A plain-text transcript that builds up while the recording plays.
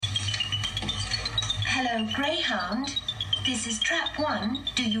Hello, Greyhound. This is Trap 1.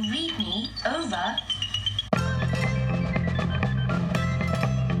 Do you read me? Over.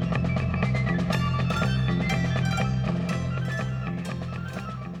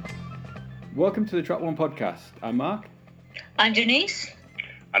 Welcome to the Trap 1 podcast. I'm Mark. I'm Denise.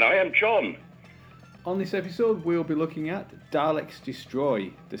 And I am John. On this episode, we'll be looking at Daleks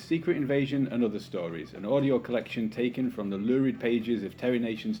Destroy, The Secret Invasion and Other Stories, an audio collection taken from the lurid pages of Terry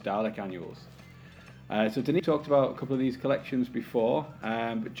Nation's Dalek Annuals. So Denise talked about a couple of these collections before,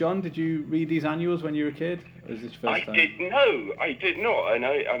 but John, did you read these annuals when you were a kid? Or is this your first time? I did not, and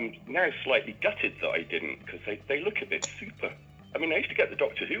I'm now slightly gutted that I didn't, because they look a bit super. I mean, I used to get the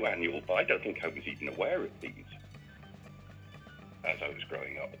Doctor Who annual, but I don't think I was even aware of these as I was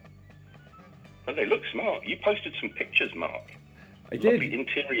growing up. But they look smart. You posted some pictures, Mark. I did.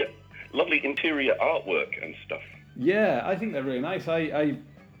 Lovely interior artwork and stuff. Yeah, I think they're really nice. I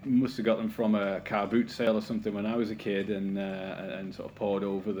must have got them from a car boot sale or something when I was a kid, and sort of pored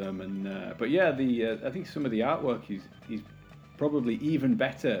over them. And but yeah, I think some of the artwork is probably even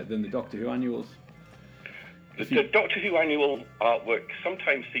better than the Doctor Who annuals. The Doctor Who annual artwork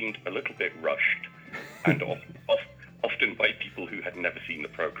sometimes seemed a little bit rushed, and often by people who had never seen the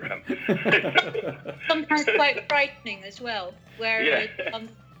programme. Sometimes quite frightening as well. Whereas Yeah.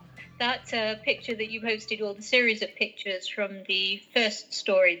 That picture that you posted, or the series of pictures from the first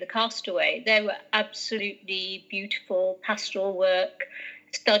story, The Castaway, they were absolutely beautiful pastoral work,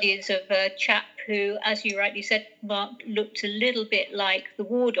 studies of a chap who, as you rightly said, Mark, looked a little bit like the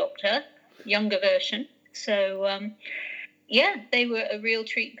War Doctor, younger version. So, they were a real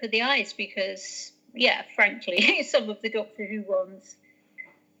treat for the eyes because, frankly, some of the Doctor Who ones,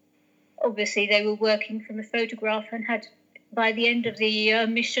 obviously they were working from a photograph and had, by the end of the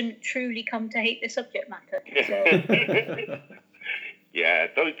mission, truly come to hate the subject matter. So. Yeah,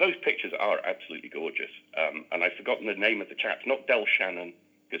 those pictures are absolutely gorgeous. And I've forgotten the name of the chap. Not Del Shannon,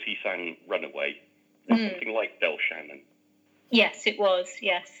 because he sang Runaway. Something like Del Shannon. Yes, it was,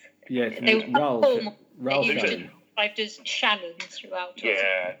 yes. Yes, Ralph Shannon. I've just Shannon throughout.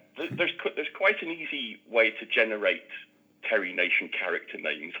 Yeah, there's quite an easy way to generate Terry Nation character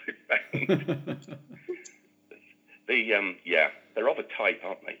names, I found. They're of a type,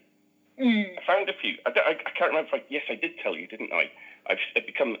 aren't they? I found a few. I can't remember if I did tell you, didn't I? I've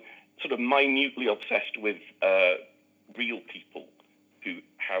become sort of minutely obsessed with real people who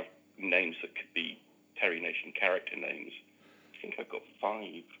have names that could be Terry Nation character names. I think I've got 5.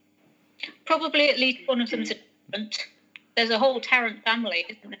 Probably at least one of them's a Tarrant. There's a whole Tarrant family,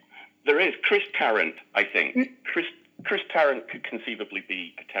 isn't there? There is. Chris Tarrant, I think. Chris Tarrant could conceivably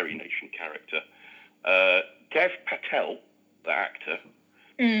be a Terry Nation character. Dev Patel, the actor.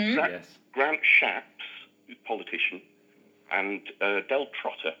 Yes. Grant Shapps, who's a politician. And Del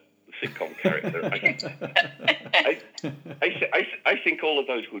Trotter, the sitcom character. I think all of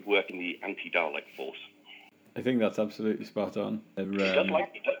those would work in the anti-Dalek force. I think that's absolutely spot on.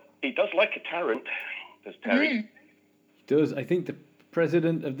 He does like a Tarrant, does Terry. He does. I think the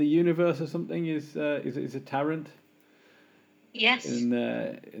president of the universe or something is a Tarrant. Yes.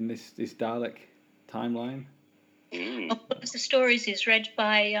 In this Dalek timeline. One of the stories is read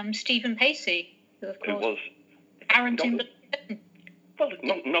by Stephen Pacey, who of course was Tarrant in Well,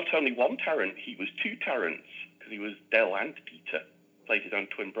 not only one Tarrant, he was 2 Tarrants, because he was Del and Peter, played his own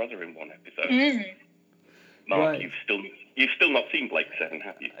twin brother in one episode. Mark, Right. you've still not seen Blake 7,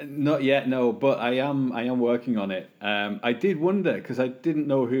 have you? Not yet, no. But I am working on it. I did wonder because I didn't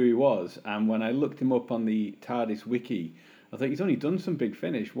know who he was, and when I looked him up on the TARDIS wiki, I thought he's only done some Big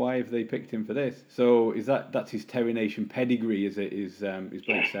Finish. Why have they picked him for this? So that's his Terry Nation pedigree? Is it is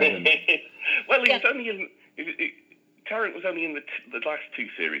Blake 7? Well, he was only in. Tarrant was only in the last 2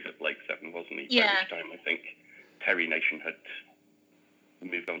 series of Blake 7, wasn't he? Yeah. By which time I think Terry Nation had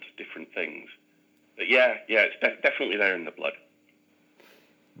moved on to different things. But it's definitely there in the blood.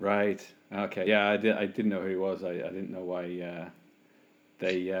 Right. Okay. Yeah, I didn't know who he was. I didn't know why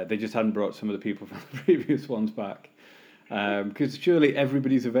they just hadn't brought some of the people from the previous ones back. Because surely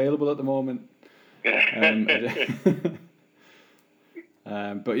everybody's available at the moment.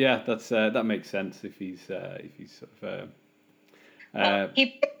 But yeah, that makes sense if he's sort of.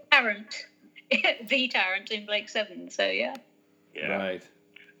 He Tarrant, the Tarrant in Blake 7. So yeah. Right.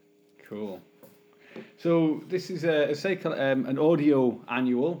 Cool. So this is an audio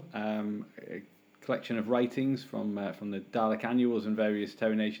annual, a collection of writings from the Dalek annuals and various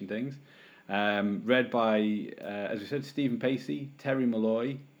Terry Nation things, read by, as we said, Stephen Pacey, Terry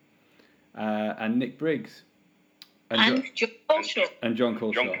Malloy, and Nick Briggs. And John Coleshaw. And John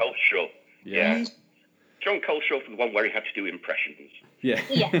Coleshaw. John Coleshaw. Yeah. John Coleshaw for the one where he had to do impressions. Yeah.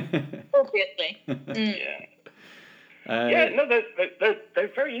 Yeah, obviously. Mm. Yeah. No,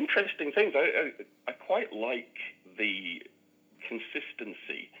 they're very interesting things. I quite like the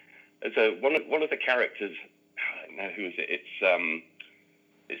consistency. As one of the characters, now who is it?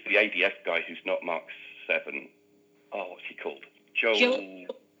 It's the ADF guy who's not Mark 7. Oh, what's he called? Joel.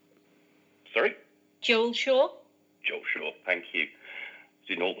 Sorry? Joel Shaw. Joel Shaw. Thank you. It's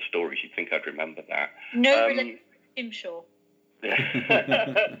in all the stories. You'd think I'd remember that. No relation to Tim Shaw.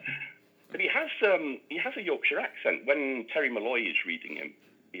 But he has a Yorkshire accent. When Terry Malloy is reading him,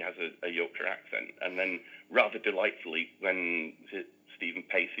 he has a Yorkshire accent. And then, rather delightfully, when Stephen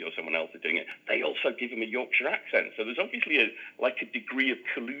Pacey or someone else are doing it, they also give him a Yorkshire accent. So there's obviously a degree of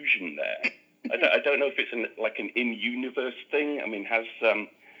collusion there. I don't know if it's an in-universe thing. I mean, has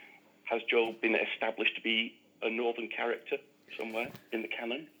Joel been established to be a northern character somewhere in the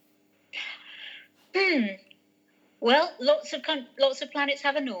canon? Well, lots of planets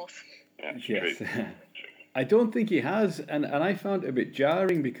have a north. That's yes. true. I don't think he has, and I found it a bit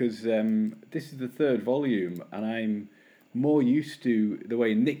jarring because this is the third volume, and I'm more used to the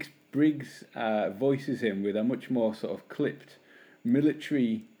way Nick Briggs voices him with a much more sort of clipped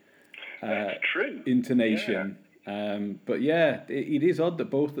military intonation. Yeah. But yeah, it is odd that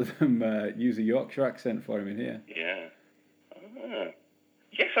both of them use a Yorkshire accent for him in here. Yeah.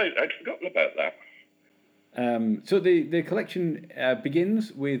 Yes, I'd forgotten about that. So the collection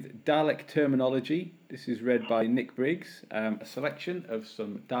begins with Dalek terminology. This is read by Nick Briggs, a selection of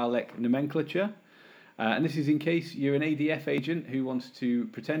some Dalek nomenclature. And this is in case you're an ADF agent who wants to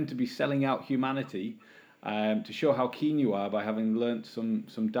pretend to be selling out humanity to show how keen you are by having learnt some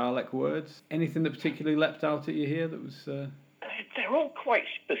Dalek words. Anything that particularly leapt out at you here that was... They're all quite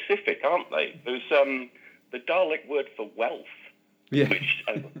specific, aren't they? There's the Dalek word for wealth. Yeah. Which,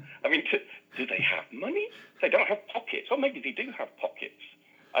 I mean, do they have money? They don't have pockets. Or maybe they do have pockets.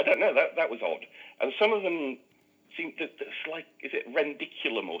 I don't know. That was odd. And some of them seem that it's like, is it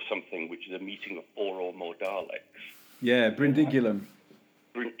rendiculum or something, which is a meeting of 4 or more Daleks? Yeah, brindigulum.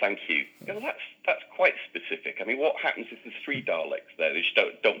 Thank you. That's quite specific. I mean, what happens if there's 3 Daleks there? They just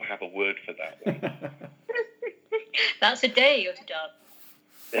don't have a word for that one. That's a day or two,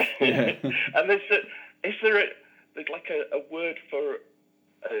 Yeah. And there's like a word for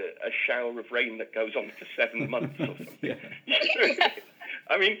a shower of rain that goes on for 7 months or something. Yeah.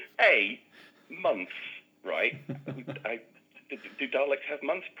 I mean, months, right? Do Daleks have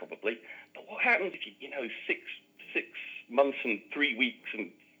months? Probably. But what happens if you 6 months and 3 weeks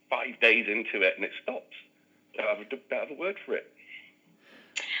and 5 days into it and it stops? Don't have a word for it.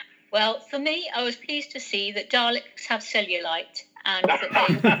 Well, for me, I was pleased to see that Daleks have cellulite and that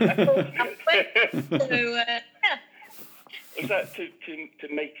they so yeah. Was that to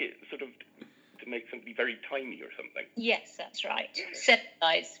make it sort of to make something very tiny or something? Yes, that's right.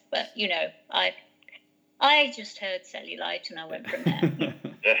 Cellulite, but I just heard cellulite and I went from there.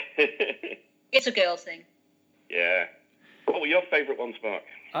 It's a girl thing. Yeah. What were your favourite ones, Mark?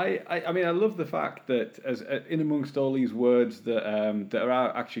 I mean, I love the fact that as in amongst all these words that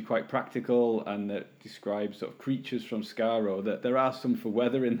are actually quite practical and that describe sort of creatures from Skaro, that there are some for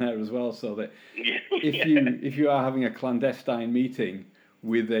weather in there as well. So that if you are having a clandestine meeting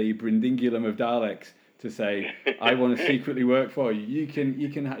with a brindingulum of Daleks to say, I want to secretly work for you,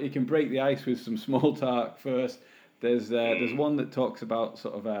 you can break the ice with some small talk first. There's one that talks about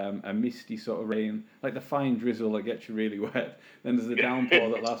sort of a misty sort of rain, like the fine drizzle that gets you really wet. Then there's the downpour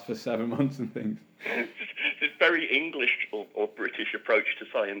that lasts for 7 months and things. It's very English or British approach to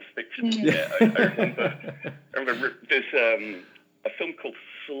science fiction. Yeah. I remember there's a film called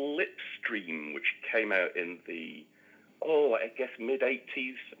Slipstream, which came out in the, I guess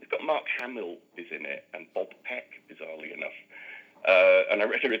mid-80s. It's got Mark Hamill is in it and Bob Peck, bizarrely enough. And I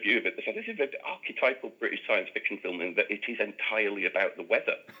read a review of it that said this is an archetypal British science fiction film in that it is entirely about the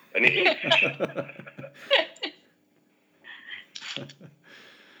weather. And it is.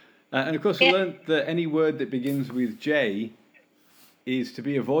 And of course, we learned that any word that begins with J is to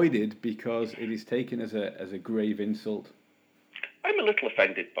be avoided because it is taken as a grave insult. I'm a little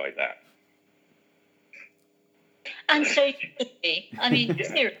offended by that. And so you should be. I mean,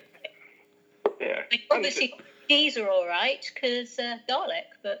 seriously. Yeah. Like, obviously, D's are all right because Dalek,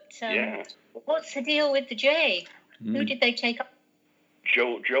 but what's the deal with the J? Who did they take up?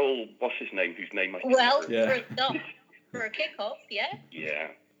 Joel, what's his name? Whose name I think for a kickoff, yeah. Yeah,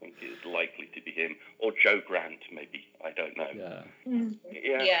 I think it's likely to be him or Joe Grant, maybe. I don't know.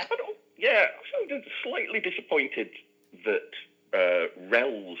 Yeah. Yeah. I'm slightly disappointed that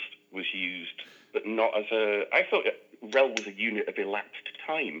Rels was used, but not as a. I thought Rel was a unit of elapsed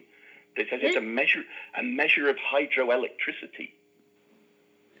time. It says it's a measure of hydroelectricity.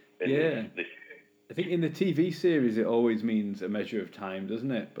 Yeah. I think in the TV series it always means a measure of time,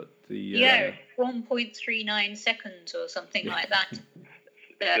 doesn't it? But the 1.39 seconds or something like that.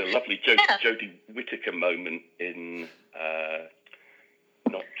 It's a lovely Jodie Whittaker moment in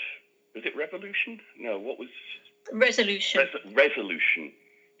was it Revolution? No, what was Resolution? Resolution.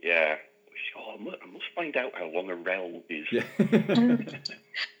 Yeah. I must find out how long a rel is. Yeah.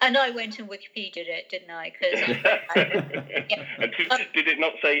 And I went and Wikipedia'd it, didn't I? And did it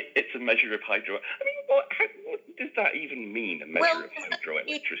not say it's a measure of hydro? I mean, what does that even mean, a measure of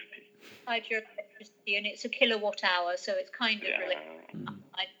hydroelectricity? Hydroelectricity, and it's a kilowatt hour, so it's kind of related.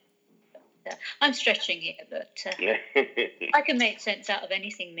 I'm stretching here, but I can make sense out of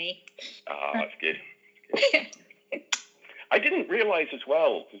anything, me. That's good. I didn't realise as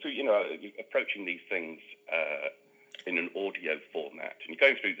well, because, approaching these things in an audio format, and you're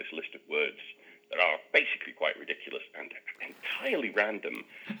going through this list of words that are basically quite ridiculous and entirely random,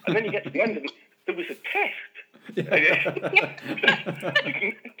 and then you get to the end and there was a test. I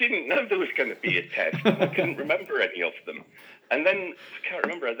didn't know there was going to be a test. I couldn't remember any of them. And then, I can't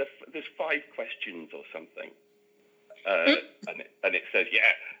remember, there's 5 questions or something. And it says,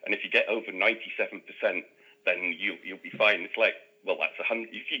 and if you get over 97%, then you'll be fine. It's like, well, that's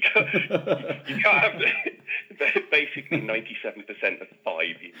 100. You can't have basically 97% of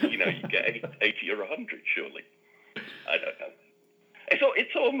 5. You get 80 or 100, surely. I don't know.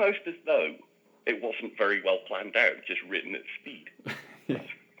 It's almost as though it wasn't very well planned out, just written at speed.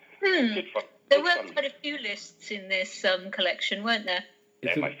 Good fun. There were quite a few lists in this collection, weren't there?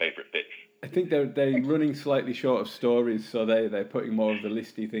 They're my favourite bits. I think they're running slightly short of stories, so they're putting more of the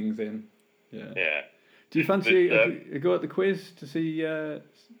listy things in. Yeah. Do you fancy a go at the quiz to see who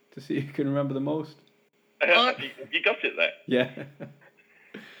can remember the most? You got it there. Yeah.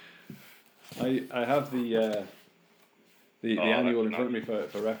 I have the annual in front of me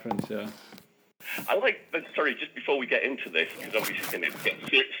for reference. Yeah. I like. Sorry, just before we get into this, because obviously it's going to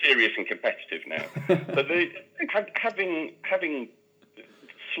get serious and competitive now. But having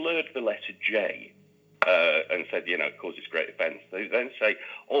slurred the letter J. And said, it causes great events. They then say,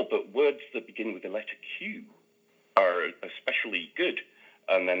 but words that begin with the letter Q are especially good.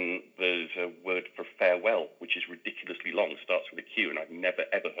 And then there's a word for farewell, which is ridiculously long, starts with a Q, and I've never,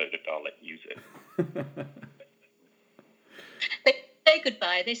 ever heard a Dalek use it. They say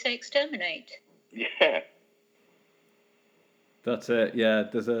goodbye, they say exterminate. Yeah. That's it, yeah.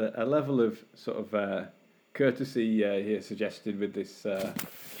 There's a level of sort of courtesy here suggested with this...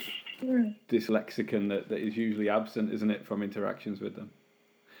 this lexicon that is usually absent, isn't it, from interactions with them?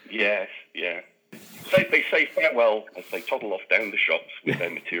 Yes, yeah. They say farewell as they toddle off down the shops with their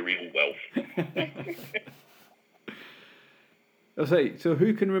material wealth. I'll say, so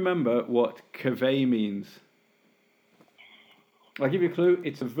who can remember what cave means? I'll give you a clue.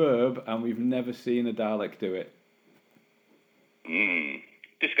 It's a verb, and we've never seen a Dalek do it.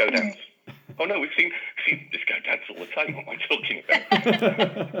 Disco dance. Oh no, we've seen disco dance all the time. What am I talking about?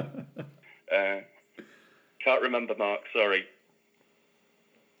 Can't remember, Mark. Sorry.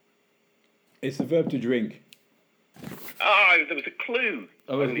 It's the verb to drink. There was a clue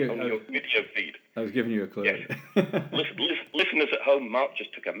on your video feed. I was giving you a clue. Yes. Listeners at home, Mark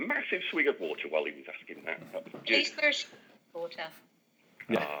just took a massive swig of water while he was asking that. Please first water.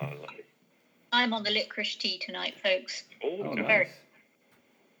 Yeah. Lovely. I'm on the licorice tea tonight, folks. Oh, nice.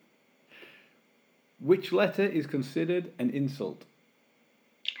 Which letter is considered an insult?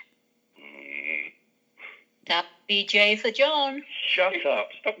 That would be J for John. Shut up.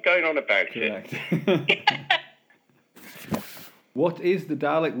 Stop going on about Correct. it. What is the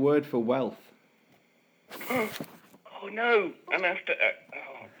Dalek word for wealth? Oh, no. And after...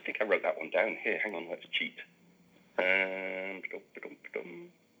 I think I wrote that one down. Here, hang on. Let's cheat. No.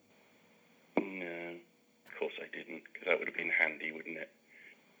 Of course I didn't, because that would have been handy, wouldn't it?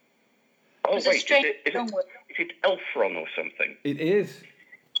 Oh, wait, is it Elfron or something? It is.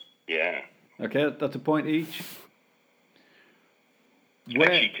 Yeah. Okay, that's a point each. I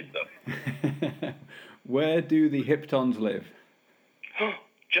cheated, though. Where do the Hyptons live?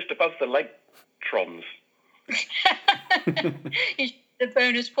 Just above the Legtrons. The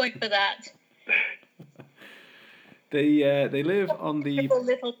bonus point for that. They live on the...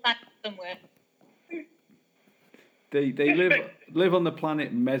 Little planet somewhere. They live on the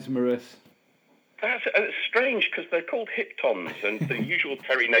planet Mesmerus. That's strange, because they're called Hyptons, and the usual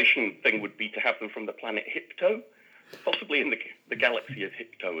Terry Nation thing would be to have them from the planet Hypto, possibly in the galaxy of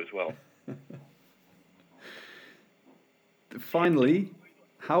Hypto as well. Finally,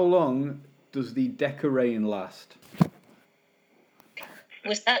 how long does the Decarain last?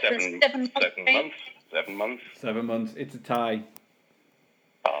 Was that 7 months? 7 months. 7 months. It's a tie.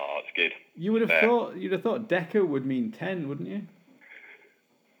 Oh, it's good. You'd have thought Deca would mean 10, wouldn't you?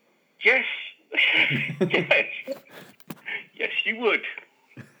 Yes. Yes. Yes, you would.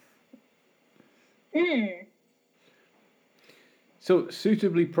 So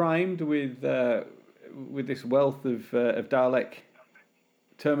suitably primed with this wealth of Dalek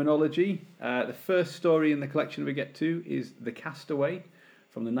terminology. The first story in the collection we get to is The Castaway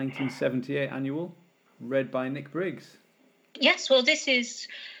from the 1978 annual, read by Nick Briggs. Yes, well, this is...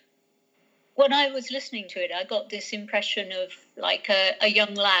 When I was listening to it, I got this impression of like a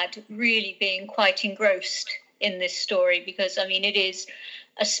young lad really being quite engrossed in this story because, I mean, it is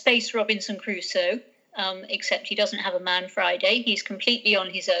a space Robinson Crusoe, except he doesn't have a Man Friday. He's completely on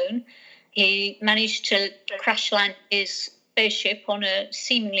his own. He managed to crash land his spaceship on a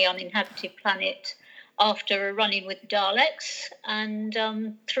seemingly uninhabited planet after a run-in with the Daleks.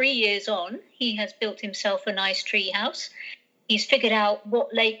 And 3 years on, he has built himself a nice treehouse. He's figured out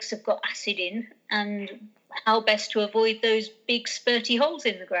what lakes have got acid in and how best to avoid those big spurty holes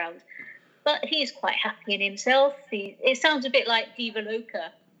in the ground. But he is quite happy in himself. It sounds a bit like Diva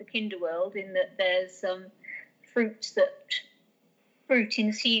Loca, the Kinderworld, in that there's fruits that fruit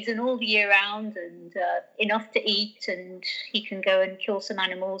in season all the year round and enough to eat, and he can go and kill some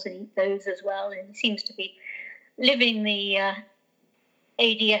animals and eat those as well. And he seems to be living the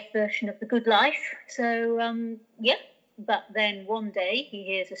ADF version of the good life. So, yeah. But then one day he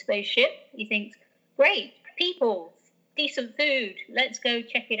hears a spaceship. He thinks, great, people, decent food, let's go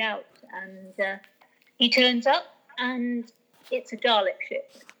check it out. And he turns up and it's a Dalek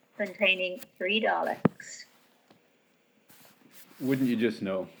ship containing 3 Daleks. Wouldn't you just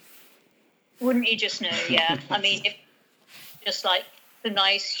know? Wouldn't you just know, yeah. I mean, if just like the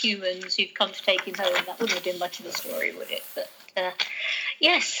nice humans who've come to take him home, that wouldn't have been much of a story, would it? But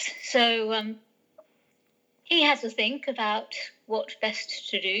yes, so... he has a think about what best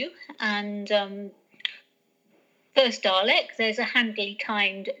to do, and first Dalek, there's a handily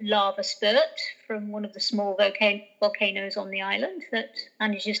timed lava spurt from one of the small volcanoes on the island that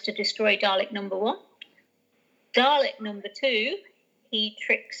manages to destroy Dalek number 1. Dalek number 2, he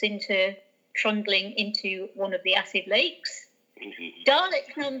tricks into trundling into one of the acid lakes.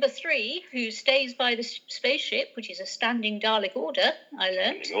 Dalek number 3, who stays by the spaceship, which is a standing Dalek order, I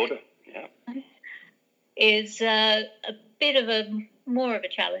learnt. Standing order, yeah. Is a bit of more of a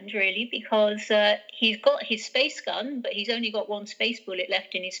challenge, really, because he's got his space gun, but he's only got 1 space bullet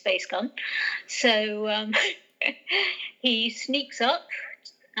left in his space gun. So he sneaks up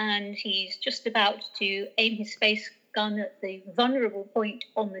and he's just about to aim his space gun at the vulnerable point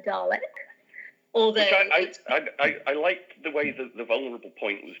on the Dalek. Although I liked the way that the vulnerable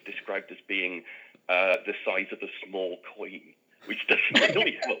point was described as being the size of a small coin, which doesn't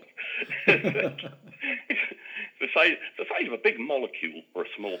really help. the size of a big molecule for a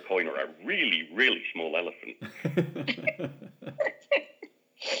small coin, or a really, really small elephant.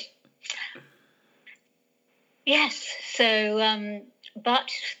 Yes, so,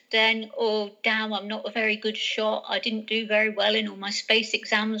 but then, oh, damn, I'm not a very good shot. I didn't do very well in all my space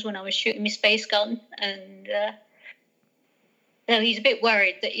exams when I was shooting my space gun. And so he's a bit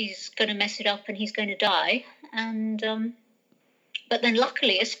worried that he's going to mess it up and he's going to die. And but then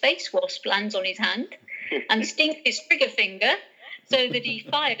luckily a space wasp lands on his hand and stings his trigger finger so that he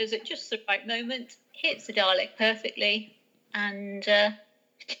fires at just the right moment, hits the Dalek perfectly, and,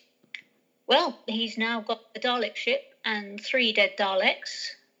 well, he's now got the Dalek ship and 3 dead Daleks.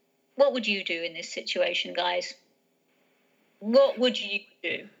 What would you do in this situation, guys? What would you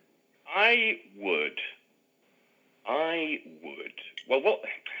do? I would. Well,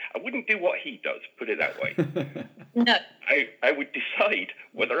 I wouldn't do what he does, put it that way. No. I would decide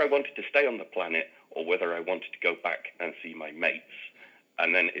whether I wanted to stay on the planet or whether I wanted to go back and see my mates.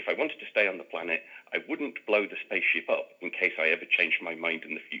 And then if I wanted to stay on the planet, I wouldn't blow the spaceship up in case I ever changed my mind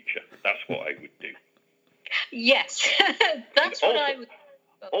in the future. That's what I would do. Yes, that's what I would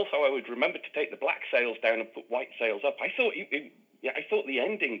do. Also, I would remember to take the black sails down and put white sails up. I thought I thought the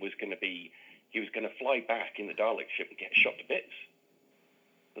ending was going to be he was going to fly back in the Dalek ship and get shot to bits.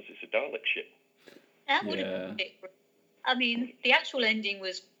 Because it's a Dalek ship. That would have been a bit grim. I mean, the actual ending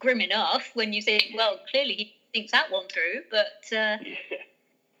was grim enough when you think, well, clearly he thinks that one through, but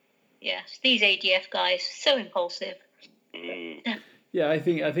yes, these ADF guys, so impulsive. Yeah, I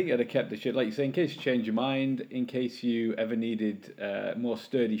think I'd have kept the ship, like you say, in case you change your mind, in case you ever needed more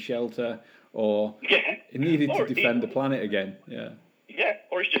sturdy shelter, or needed to defend the planet again. Yeah. Yeah,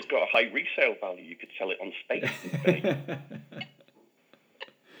 or it's just got a high resale value. You could sell it on space.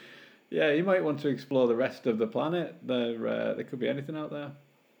 Yeah, you might want to explore the rest of the planet. There could be anything out there.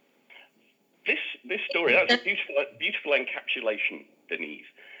 This story, that's a beautiful encapsulation, Denise.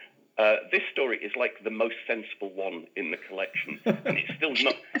 This story is like the most sensible one in the collection, and it's still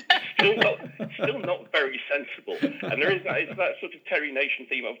not very sensible. And there is that sort of Terry Nation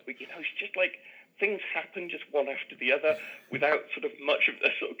theme of, it's just like things happen just one after the other without sort of much of a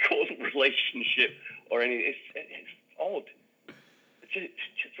sort of causal relationship or any. It's odd. It's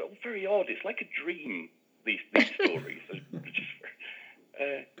just very odd. It's like a dream. These stories.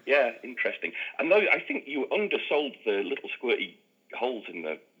 Interesting. And though I think you undersold the little squirty holes in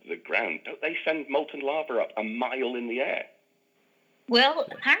the ground, don't they send molten lava up a mile in the air? Well,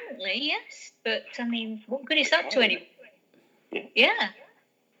 apparently, yes. But, I mean, what good is that to anyone? Yeah.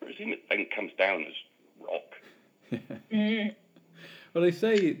 I presume it then comes down as rock. Well, they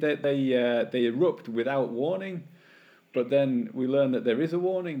say that they erupt without warning, but then we learn that there is a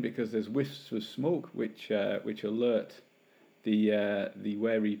warning because there's wisps of smoke which alert the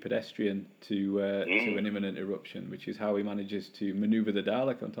wary pedestrian to an imminent eruption, which is how he manages to maneuver the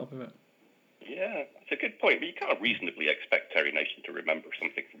Dalek on top of it. Yeah, that's a good point, but you can't reasonably expect Terry Nation to remember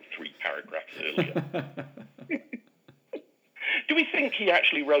something from 3 paragraphs earlier. Do we think he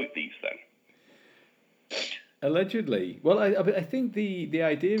actually wrote these then? Allegedly. Well, I think the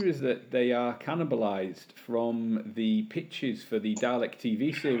idea is that they are cannibalized from the pitches for the Dalek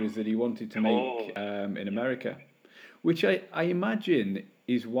TV series that he wanted to make in America, which I imagine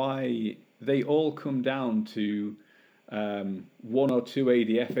is why they all come down to 1 or 2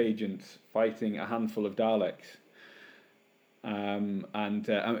 ADF agents fighting a handful of Daleks. And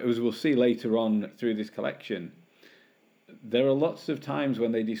as we'll see later on through this collection, there are lots of times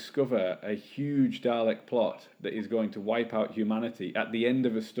when they discover a huge Dalek plot that is going to wipe out humanity at the end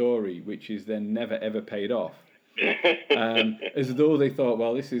of a story, which is then never ever paid off. As though they thought,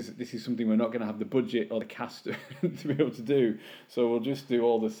 well, this is something we're not going to have the budget or the cast to be able to do, so we'll just do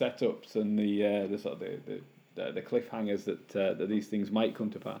all the setups and the sort of the cliffhangers that these things might come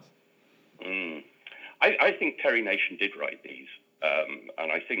to pass. I think Terry Nation did write these,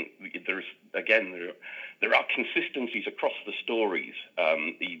 and I think there are consistencies across the stories.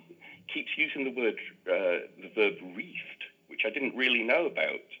 He keeps using the verb reefed, which I didn't really know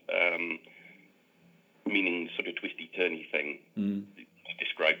about. Meaning sort of twisty-turny thing to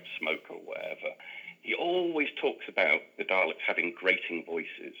describe smoke or whatever. He always talks about the Daleks having grating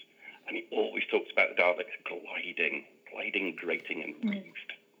voices, and he always talks about the Daleks gliding, grating, and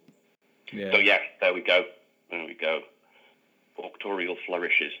reefed. Yeah. So yeah, there we go. Auctorial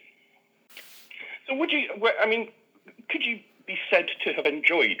flourishes. So could you be said to have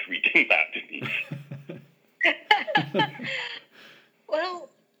enjoyed reading that, Denise? Well,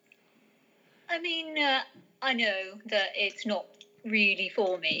 I mean, I know that it's not really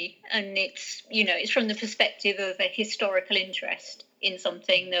for me, and it's from the perspective of a historical interest in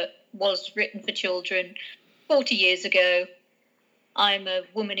something that was written for children 40 years ago. I'm a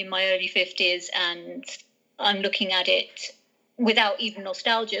woman in my early 50s, and I'm looking at it without even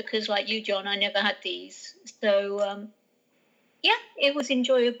nostalgia, because like you, John, I never had these. So, it was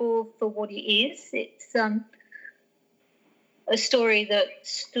enjoyable for what it is. It's a story that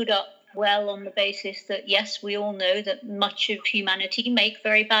stood up well on the basis that, yes, we all know that much of humanity make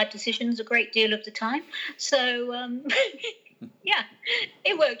very bad decisions a great deal of the time. So,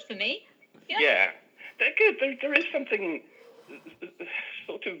 it worked for me. Yeah, they're good. There is something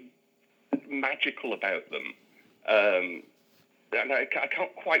sort of magical about them. And I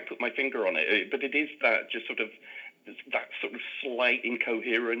can't quite put my finger on it, but it is that sort of slight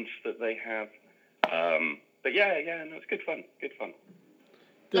incoherence that they have. But it's good fun.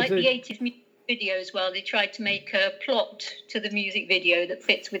 Like the 80s music video as well, they tried to make a plot to the music video that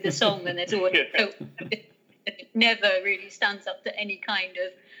fits with the song, and there's always it never really stands up to any kind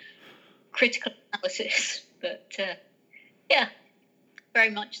of critical analysis. But very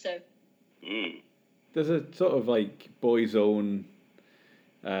much so. There's a sort of like Boy's Own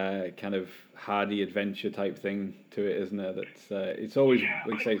kind of hardy adventure type thing to it, isn't there? That's it's always,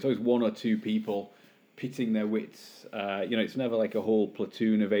 like I say, it's always 1 or 2 people pitting their wits. It's never like a whole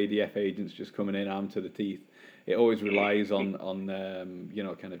platoon of ADF agents just coming in armed to the teeth. It always relies on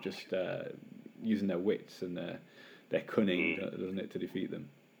kind of just using their wits and their cunning, doesn't it, to defeat them.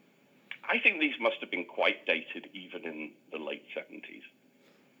 I think these must have been quite dated even in the late 70s.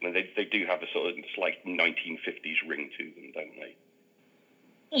 I mean, they do have a sort of slight 1950s ring to them, don't they?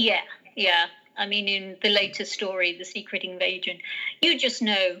 Yeah. I mean, in the latest story, The Secret Invasion, you just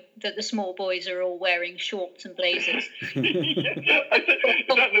know that the small boys are all wearing shorts and blazers. Are we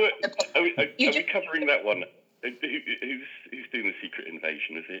covering that one? Who's doing The Secret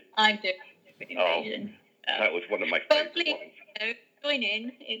Invasion, is it? I'm doing invasion. That was one of my favourite please, ones. Join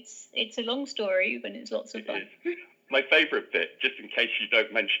in. It's a long story, but it's lots of fun. My favourite bit, just in case you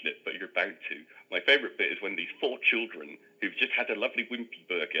don't mention it, but you're bound to, my favourite bit is when these 4 children who've just had a lovely wimpy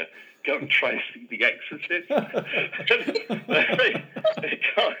burger go and try and see The Exorcist. they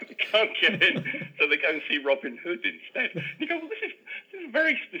can't get in, so they go and see Robin Hood instead. You go, well, this is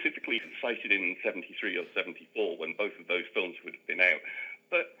very specifically cited in 73 or 74 when both of those films would have been out.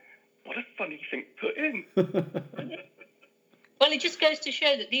 But what a funny thing to put in. Well, it just goes to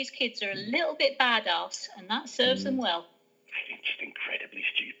show that these kids are a little bit badass, and that serves them well. Just incredibly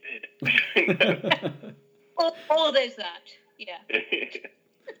stupid. Or there's that, yeah.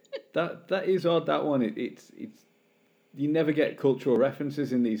 that is odd. That one, it's you never get cultural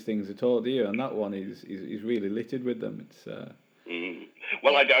references in these things at all, do you? And that one is really littered with them. It's.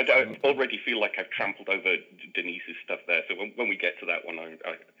 Well, I already feel like I've trampled over Denise's stuff there. So when we get to that one,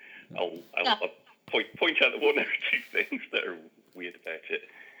 I'll point out the 1 or 2 things that are weird about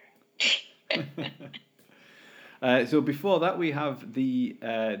it. So before that, we have the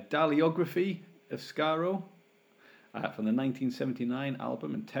Daliography of Skaro from the 1979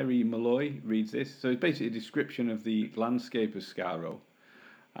 album, and Terry Malloy reads this. So it's basically a description of the landscape of Skaro.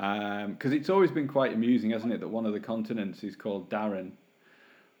 Because it's always been quite amusing, hasn't it, that one of the continents is called Darren.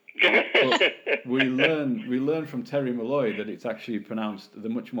 But we learn from Terry Malloy that it's actually pronounced the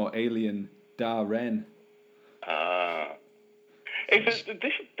much more alien Darren. This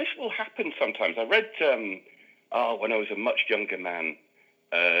will happen sometimes. I read when I was a much younger man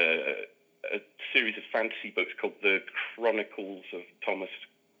a series of fantasy books called The Chronicles of Thomas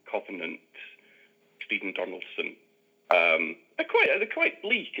Covenant, Stephen Donaldson. They're quite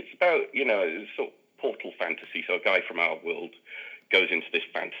bleak. It's about sort of portal fantasy. So a guy from our world goes into this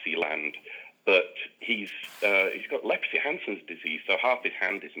fantasy land, but he's got Lepsy Hansen's disease, so half his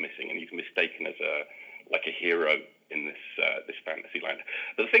hand is missing, and he's mistaken as a hero in this fantasy land.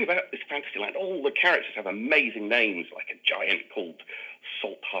 But the thing about this fantasy land, all the characters have amazing names, like a giant called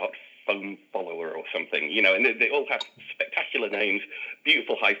Saltheart Foam Follower or something, and they all have spectacular names,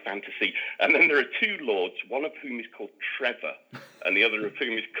 beautiful high fantasy. And then there are 2 lords, one of whom is called Trevor, and the other of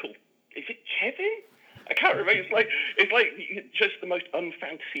whom is called, is it Kevin? I can't remember. It's like just the most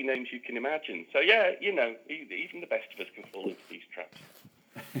unfantasy names you can imagine. So yeah, even the best of us can fall into these traps.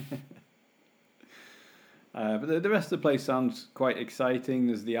 But the rest of the place sounds quite exciting.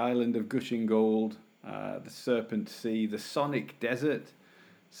 There's the island of gushing gold, the Serpent Sea, the Sonic Desert.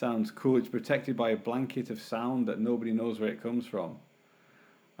 Sounds cool. It's protected by a blanket of sound that nobody knows where it comes from.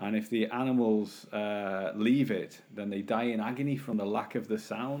 And if the animals leave it, then they die in agony from the lack of the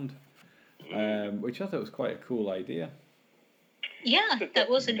sound, which I thought was quite a cool idea. Yeah, that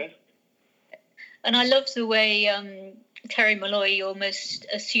wasn't. And I love the way Terry Malloy almost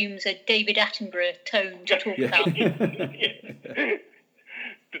assumes a David Attenborough tone to talk about.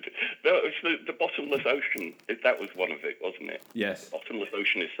 No, it was the bottomless ocean. That was one of it, wasn't it? Yes. The bottomless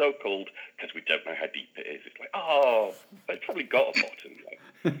ocean is so cold because we don't know how deep it is. It's like, oh, it's probably got a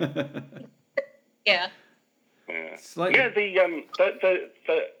bottom. Yeah. Yeah, the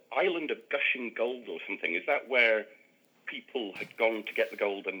island of gushing gold or something, is that where people had gone to get the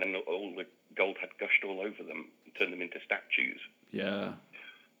gold and then all the gold had gushed all over them and turned them into statues? Yeah.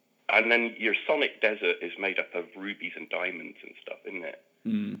 And then your Sonic Desert is made up of rubies and diamonds and stuff, isn't it?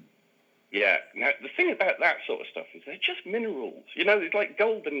 Mm. Yeah. Now, the thing about that sort of stuff is they're just minerals. It's like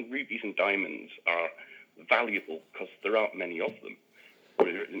gold and rubies and diamonds are valuable because there aren't many of them, or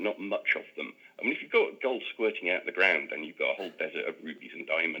not much of them. I mean, if you've got gold squirting out the ground and you've got a whole desert of rubies and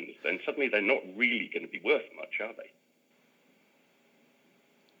diamonds, then suddenly they're not really going to be worth much, are they?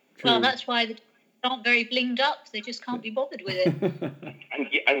 True. Well, that's why they aren't very blinged up. They just can't be bothered with it.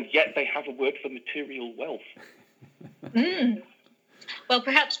 and yet they have a word for material wealth. Mm. Well,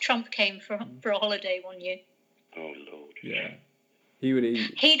 perhaps Trump came for a holiday one year. Oh, Lord. Yeah.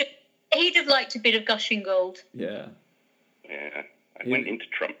 He'd have liked a bit of gushing gold. Yeah. Yeah. I went into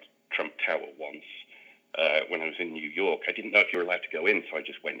Trump Tower once when I was in New York. I didn't know if you were allowed to go in, so I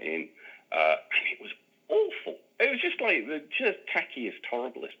just went in. And it was awful. It was just like the just tackiest,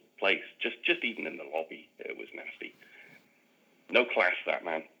 horriblest place. Just even in the lobby, it was nasty. No class, that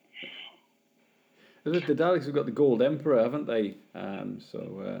man. The Daleks have got the Gold Emperor, haven't they?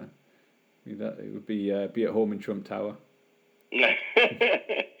 So that it would be at home in Trump Tower.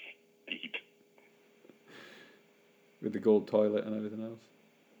 With the gold toilet and everything else.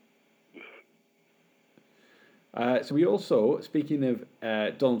 So we also, speaking of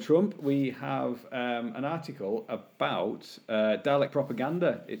Donald Trump, we have an article about Dalek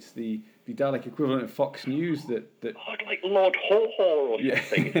propaganda. It's the Dalek equivalent of Fox News that Oh, like Lord Haw-Haw or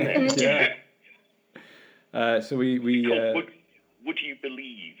something, isn't it? Yeah. So we Would you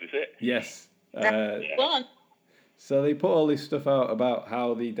believe, is it? Yes. One. So they put all this stuff out about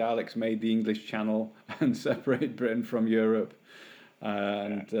how the Daleks made the English Channel and separated Britain from Europe,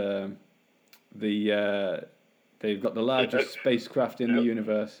 and they've got the largest spacecraft in the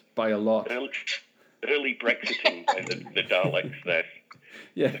universe by a lot. Early Brexiting by the Daleks there,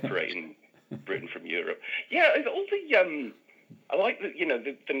 separating Britain from Europe. Yeah, all the I like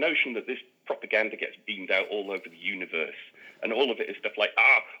the notion that this propaganda gets beamed out all over the universe, and all of it is stuff like,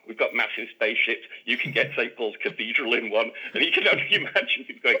 we've got massive spaceships, you can get St. Paul's Cathedral in one, and you can only imagine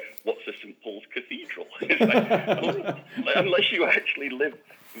people going, what's a St. Paul's Cathedral? It's like, unless you actually live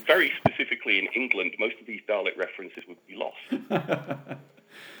very specifically in England, most of these Dalek references would be lost.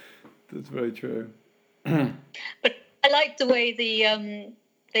 That's very true. But I like the way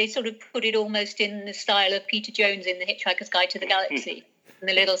they sort of put it almost in the style of Peter Jones in The Hitchhiker's Guide to the Galaxy, and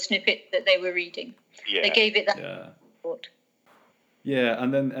the little snippet that they were reading. Yeah. They gave it that thought. Yeah,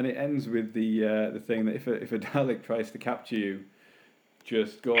 and it ends with the thing that if a Dalek tries to capture you,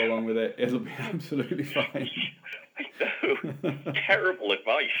 just go along with it. It'll be absolutely fine. I know. Terrible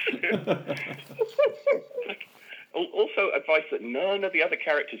advice. Also, advice that none of the other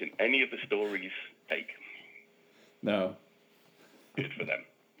characters in any of the stories take. No. Good for them.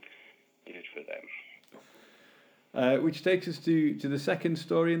 Good for them. Which takes us to the second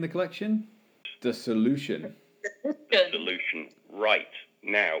story in the collection, The Solution. The Solution. Right.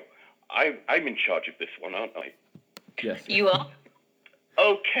 Now, I'm in charge of this one, aren't I? Yes. You are?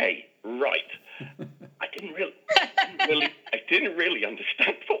 Okay, right. I didn't really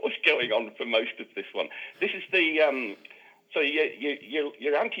understand what was going on for most of this one. This is the so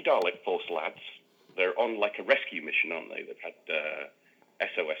your anti-Dalek force lads. They're on like a rescue mission, aren't they? They've had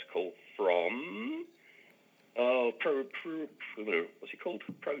SOS call from what's he called?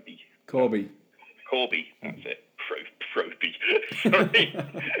 Corby. Corby, that's it. Proby. Sorry.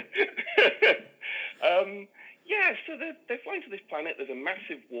 So they're flying to this planet. There's a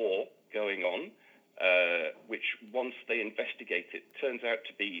massive war going on, which once they investigate it, turns out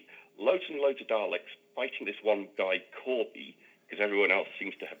to be loads and loads of Daleks fighting this one guy, Corby, because everyone else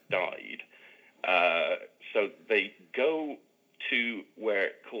seems to have died. So they go to where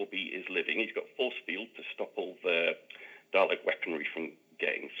Corby is living. He's got force field to stop all the Dalek weaponry from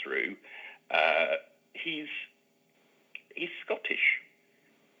getting through. He's Scottish.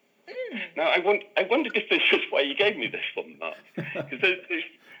 Now, I wondered if this was why you gave me this one, Mark. Because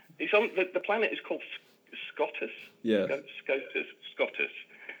the planet is called Scotus. Yeah. Scotus.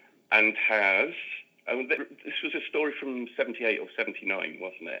 And has... this was a story from 78 or 79,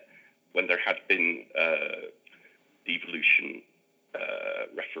 wasn't it? When there had been devolution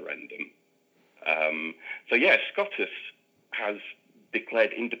referendum. Scotus has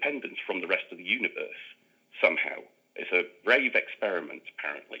declared independence from the rest of the universe somehow. It's a brave experiment,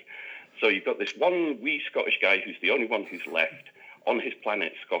 apparently. So you've got this one wee Scottish guy who's the only one who's left on his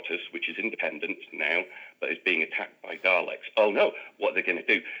planet, Scotus, which is independent now, but is being attacked by Daleks. Oh no, what they're going to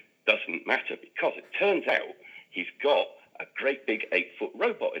do doesn't matter, because it turns out he's got a great big 8-foot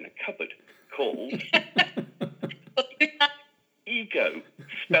robot in a cupboard called Ego,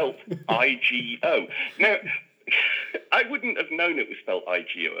 spelt I-G-O. Now, I wouldn't have known it was spelt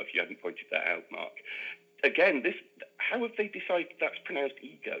I-G-O if you hadn't pointed that out, Mark. Again, how have they decided that's pronounced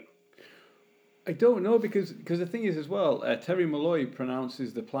Ego? I don't know, because the thing is as well, Terry Malloy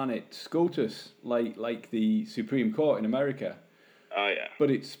pronounces the planet Scotus, like the Supreme Court in America. Oh, yeah.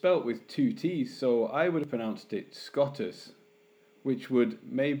 But it's spelt with 2 T's, so I would have pronounced it Scotus, which would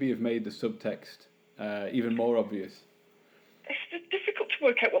maybe have made the subtext even more obvious. It's difficult to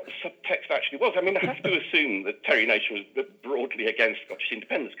work out what the subtext actually was. I mean, I have to assume that Terry Nation was broadly against Scottish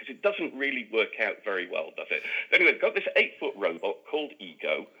independence, because it doesn't really work out very well, does it? Anyway, they've got this 8-foot robot called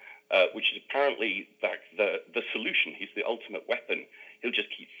Ego, which is apparently the solution. He's the ultimate weapon. He'll just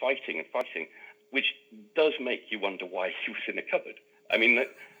keep fighting and fighting, which does make you wonder why he was in a cupboard. I mean,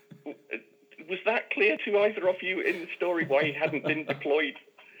 was that clear to either of you in the story why he hadn't been deployed?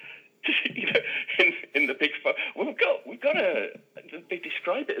 In the big fight? Well, we've got they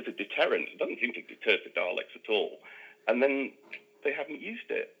describe it as a deterrent. It doesn't seem to deter the Daleks at all. And then they haven't used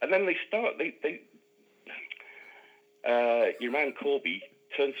it. And then your man Corby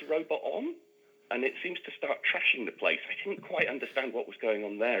turns the robot on, and it seems to start trashing the place. I didn't quite understand what was going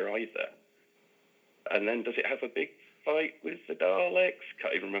on there either. And then does it have a big fight with the Daleks?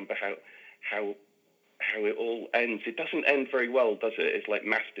 Can't even remember how how it all ends. It doesn't end very well, does it? It's like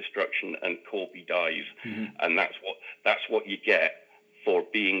mass destruction and Corby dies, and that's what you get for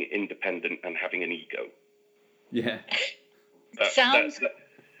being independent and having an ego. Yeah. That's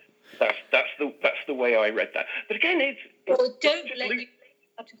the way I read that. But again, don't let you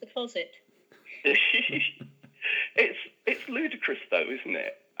out of the closet. It's ludicrous, though, isn't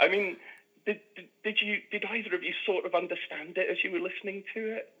it? I mean, did either of you sort of understand it as you were listening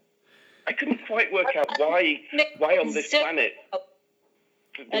to it? I couldn't quite work out why on this planet.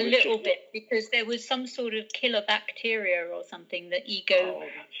 A little bit, because there was some sort of killer bacteria or something that Ego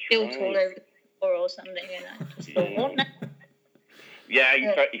built all over the floor or something, and I just thought, what now? Yeah,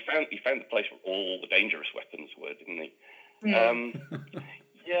 he found the place where all the dangerous weapons were, didn't he?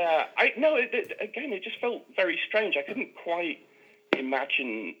 Yeah, it just felt very strange. I couldn't quite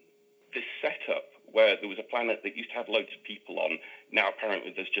imagine this setup where there was a planet that used to have loads of people on. Now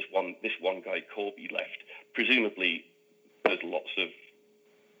apparently there's just this one guy, Corby, left. Presumably there's lots of...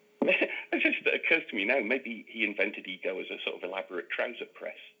 It just occurs to me now, maybe he invented Ego as a sort of elaborate trouser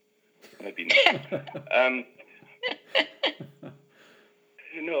press. Maybe not. And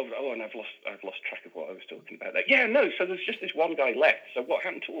I've lost track of what I was talking about there. Yeah, no, so there's just this one guy left. So what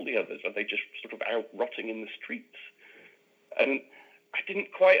happened to all the others? Are they just sort of out rotting in the streets? And I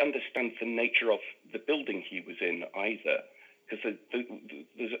didn't quite understand the nature of the building he was in either. Because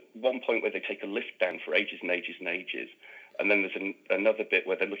there's one point where they take a lift down for ages and ages and ages. And then there's another bit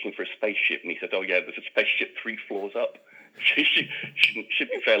where they're looking for a spaceship. And he said, oh, yeah, there's a spaceship 3 floors up. Should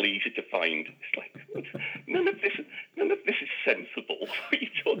be fairly easy to find. It's like, none of this is sensible. What are you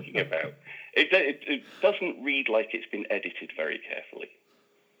talking about? It doesn't read like it's been edited very carefully.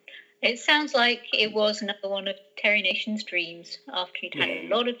 It sounds like it was another one of Terry Nation's dreams after he'd had a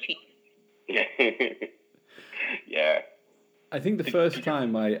lot of cheese. Yeah. I think the first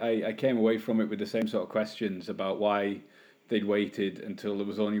time I came away from it with the same sort of questions about why they'd waited until there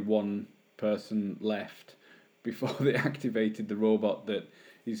was only one person left before they activated the robot that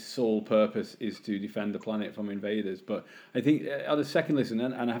his sole purpose is to defend the planet from invaders. But I think on the second listen,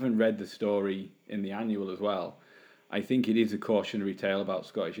 and I haven't read the story in the annual as well, I think it is a cautionary tale about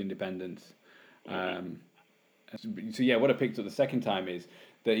Scottish independence. So yeah, what I picked up the second time is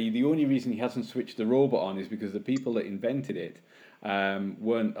that the only reason he hasn't switched the robot on is because the people that invented it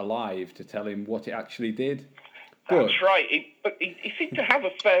weren't alive to tell him what it actually did. That's right. He seemed to have a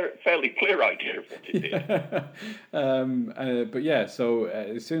fairly clear idea of what it did. But yeah, so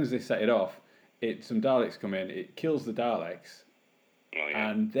as soon as they set it off, some Daleks come in, it kills the Daleks,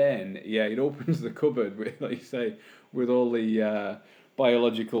 and then it opens the cupboard with, like you say, with all the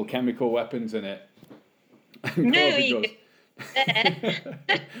biological chemical weapons in it. And Corby goes,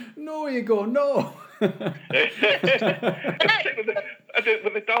 no, you go, no. But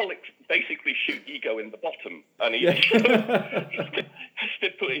the Daleks basically shoot Ego in the bottom, and he has to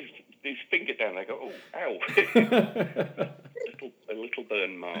put his finger down. I go, oh, ow! a little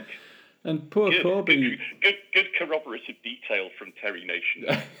burn mark. And poor Corby. Good corroborative detail from Terry Nation.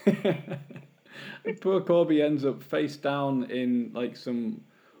 And poor Corby ends up face down in like some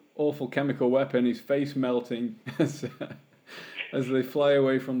awful chemical weapon. His face melting as they fly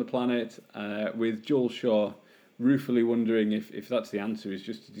away from the planet, with Joel Shaw ruefully wondering if that's the answer, is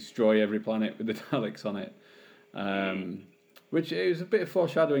just to destroy every planet with the Daleks on it. Which is a bit of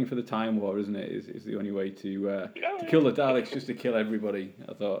foreshadowing for the Time War, isn't it? Is the only way to kill the Daleks, just to kill everybody,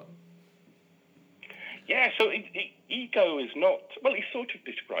 I thought. Yeah, so Ego is not... Well, he's sort of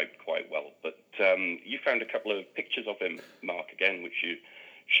described quite well, but you found a couple of pictures of him, Mark, again, which you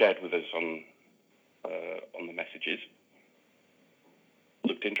shared with us on the messages.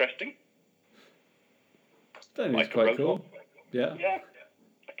 Looked interesting. Then he's quite cool. Yeah. Yeah,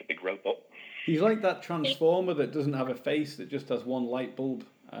 like a big robot. He's like that Transformer that doesn't have a face, that just has one light bulb.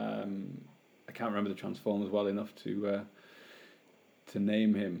 I can't remember the Transformers well enough to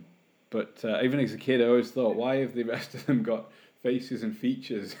name him. But even as a kid, I always thought, why have the rest of them got faces and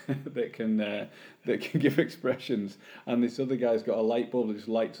features that can give expressions, and this other guy's got a light bulb that just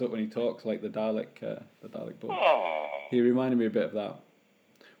lights up when he talks, like the Dalek bulb. Aww. He reminded me a bit of that.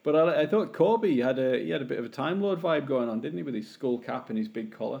 But I thought Corby had a bit of a Time Lord vibe going on, didn't he, with his skull cap and his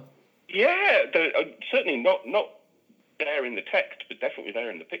big collar? Yeah, certainly not there in the text, but definitely there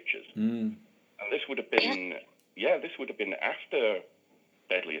in the pictures. And this would have been after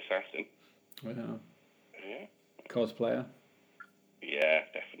Deadly Assassin. Yeah. Yeah. Cosplayer. Yeah,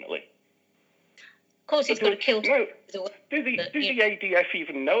 definitely. Of course, he's got to kill. No, do the ADF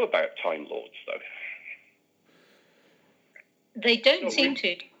even know about Time Lords, though? They don't seem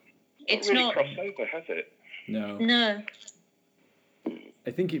to. It's really not crossed over, has it? No. No.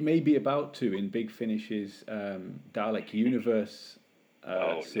 I think it may be about to in Big Finish's Dalek Universe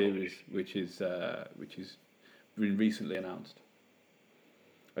series, which is been recently announced.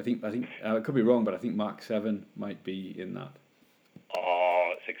 I think I could be wrong, but I think Mark 7 might be in that.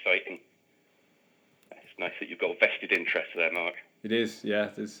 Oh, that's exciting. It's nice that you've got a vested interest there, Mark. It is, yeah.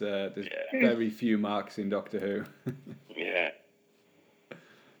 There's very few Marks in Doctor Who. Yeah.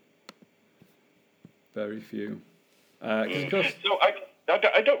 Very few. Of course, so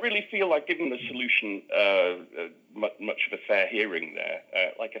I don't really feel like giving the solution much of a fair hearing there.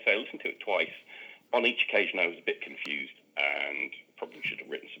 Like I say, I listened to it twice. On each occasion, I was a bit confused and probably should have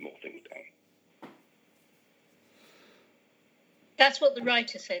written some more things down. That's what the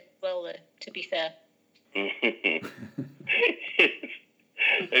writer said. Well, to be fair.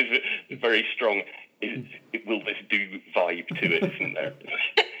 There's a very strong will this do vibe to it, isn't there?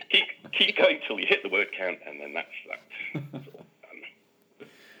 keep going till you hit the word count, and then that's all done.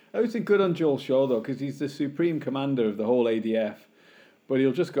 I always think good on Joel Shaw, though, because he's the supreme commander of the whole ADF, but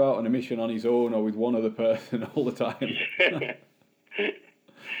he'll just go out on a mission on his own or with one other person all the time.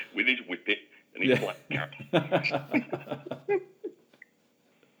 With his whippet and his black cap.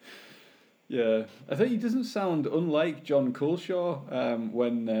 Yeah, I think he doesn't sound unlike John Culshaw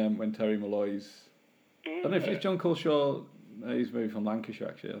when Terry Malloy's. I don't know if it's John Culshaw. He's maybe from Lancashire,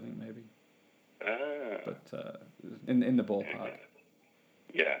 actually. I think maybe. But in the ballpark.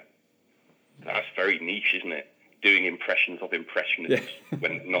 Yeah, that's very niche, isn't it? Doing impressions of impressionists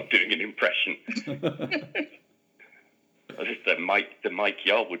when not doing an impression. Just the Mike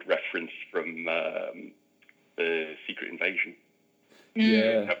Yarwood reference from the Secret Invasion.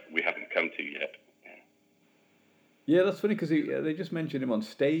 Yeah, we haven't come to yet. Yeah, that's funny because they just mentioned him on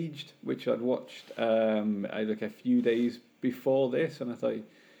Staged, which I'd watched like a few days before this, and I thought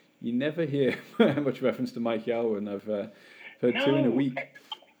you never hear much reference to Mike Yarwood, and I've heard two in a week.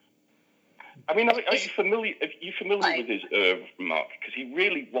 I mean, are you familiar with his oeuvre, Mark? Because he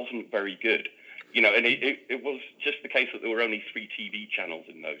really wasn't very good. You know, and it was just the case that there were only 3 TV channels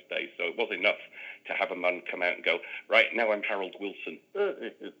in those days, so it was enough to have a man come out and go, right, now I'm Harold Wilson.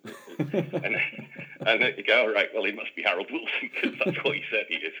 and then you go, all right, well, he must be Harold Wilson, because that's what he said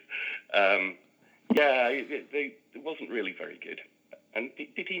he is. It wasn't really very good. And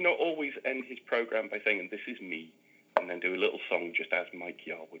did he not always end his programme by saying, and this is me, and then do a little song just as Mike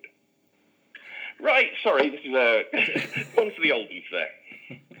Yarwood? Right, sorry, this is one for the oldies there.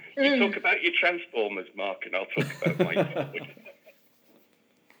 You talk about your Transformers, Mark, and I'll talk about Mike Yarwood.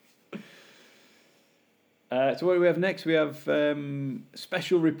 So what do we have next? We have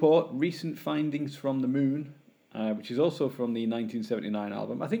special report, recent findings from the moon, which is also from the 1979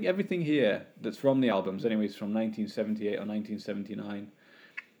 album. I think everything here that's from the albums, anyway, is from 1978 or 1979.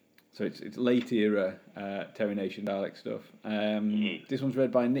 So it's late era Terry Nation Dalek stuff. This one's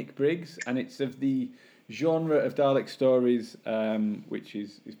read by Nick Briggs, and it's of the genre of Dalek stories, which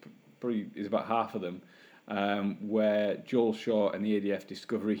is probably about half of them, where Joel Shaw and the ADF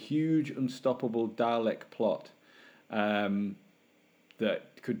discover a huge, unstoppable Dalek plot that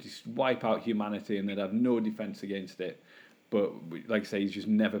could just wipe out humanity, and they'd have no defense against it. But like I say, he's just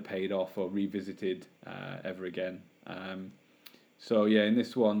never paid off or revisited ever again. So yeah, in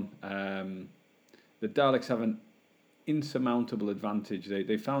this one, the Daleks have an insurmountable advantage.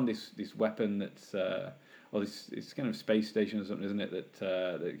 They found this weapon that's it's kind of space station or something, isn't it?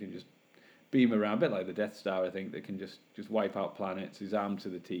 That can just beam around, a bit like the Death Star, I think. That can just wipe out planets. It's armed to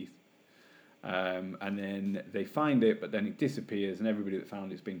the teeth. And then they find it, but then it disappears, and everybody that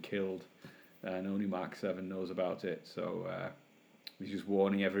found it's been killed, and only Mark 7 knows about it. So he's just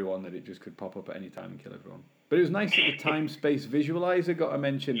warning everyone that it just could pop up at any time and kill everyone. But it was nice that the time-space visualizer got a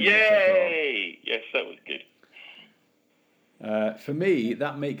mention. Yay! Yes, that was good. For me,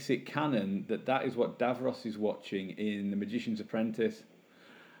 that makes it canon that is what Davros is watching in The Magician's Apprentice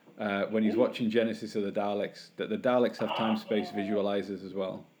when he's watching Genesis of the Daleks, that the Daleks have time-space visualizers as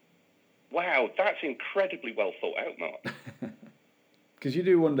well. Wow, that's incredibly well thought out, Mark. Because you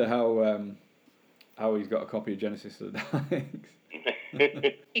do wonder how he's got a copy of Genesis of the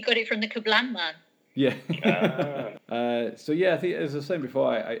Daleks. He got it from the Kablam man. Yeah. So yeah, I think, as I was saying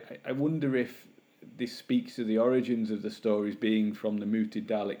before, I wonder if this speaks to the origins of the stories being from the mooted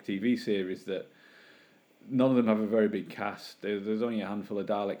Dalek TV series, that none of them have a very big cast. There's only a handful of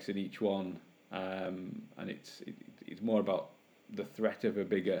Daleks in each one, and it's more about the threat of a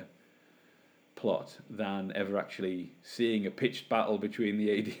bigger plot than ever actually seeing a pitched battle between the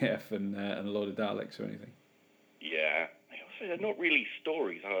ADF and a load of Daleks or anything. Yeah. They're not really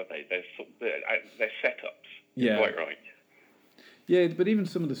stories, are they? They're setups. Yeah. You're quite right. Yeah, but even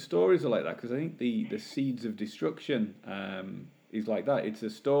some of the stories are like that, because I think the Seeds of Destruction is like that. It's a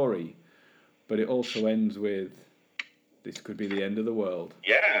story, but it also ends with, this could be the end of the world.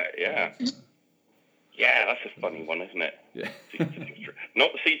 Yeah. Yeah, that's a funny one, isn't it? Yeah.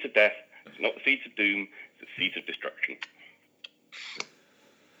 Not the seeds of death, it's not the seeds of doom, it's the seeds of destruction.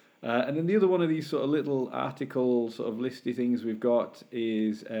 And then the other one of these sort of little article sort of listy things we've got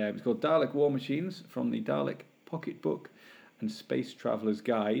is, it's called Dalek War Machines from the Dalek Pocketbook and Space Traveller's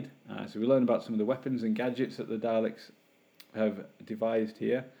Guide. So we learn about some of the weapons and gadgets that the Daleks have devised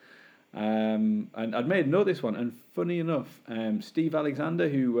here. And I'd made a note of this one, and funny enough, Steve Alexander,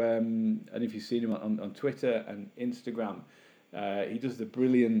 who, and if you've seen him on Twitter and Instagram, he does the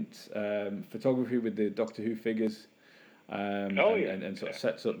brilliant photography with the Doctor Who figures. And sort of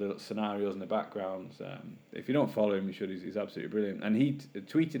sets up the scenarios and the backgrounds. If you don't follow him, you should. He's absolutely brilliant. And he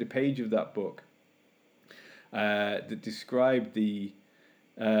tweeted a page of that book that described the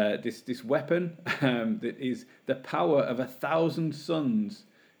this weapon that is the power of 1,000 suns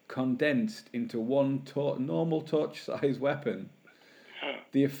condensed into one normal torch-sized weapon.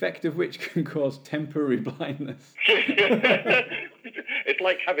 The effect of which can cause temporary blindness. It's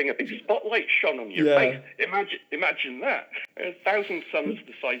like having a big spotlight shone on your face. Imagine that. 1,000 suns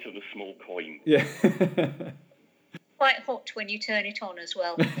the size of a small coin. Yeah. Quite hot when you turn it on as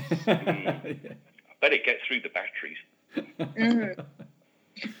well. I bet it gets through the batteries.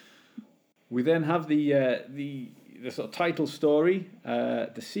 We then have the sort of title story,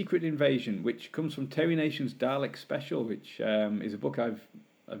 The Secret Invasion, which comes from Terry Nation's Dalek Special, which is a book I've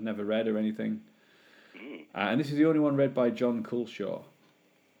never read or anything. And this is the only one read by John Culshaw.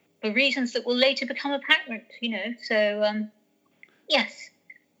 For reasons that will later become apparent, So, yes.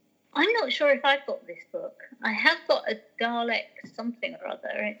 I'm not sure if I've got this book. I have got a Dalek something or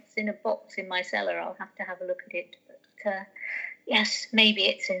other. It's in a box in my cellar. I'll have to have a look at it. But, yes, maybe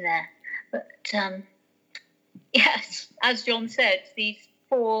it's in there. But, yes, as John said, these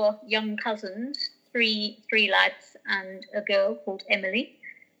 4 young cousins, three lads and a girl called Emily,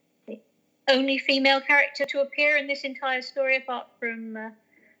 the only female character to appear in this entire story, apart from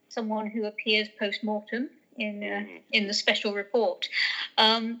someone who appears post-mortem in the special report.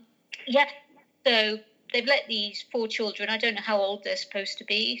 So they've let these 4 children, I don't know how old they're supposed to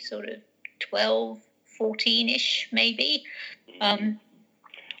be, sort of 12, 14-ish maybe. I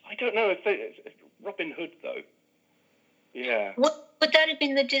don't know if Robin Hood, though. Yeah. What would that have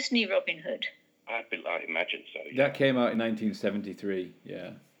been, the Disney Robin Hood? I imagine so. Yeah. That came out in 1973.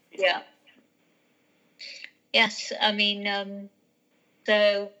 Yeah. Yeah. Yes, I mean,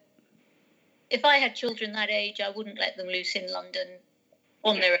 so if I had children that age, I wouldn't let them loose in London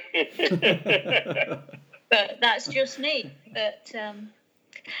on their own. But that's just me. But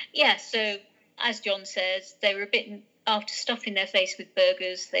so as John says, they were a bit, after stuffing their face with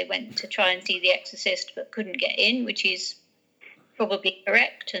burgers, they went to try and see The Exorcist but couldn't get in, which is probably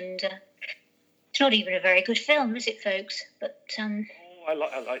correct. And it's not even a very good film, is it, folks? But I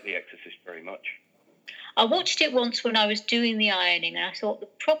like The Exorcist very much. I watched it once when I was doing the ironing, and I thought the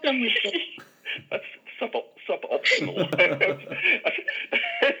problem with this... That's suboptimal.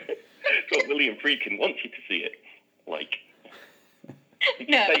 That's what William Friedkin wants you to see it like. Did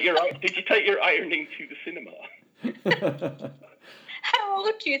you take your ironing to the cinema? How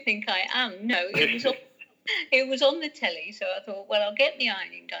old do you think I am? No, it was on the telly, so I thought, well, I'll get the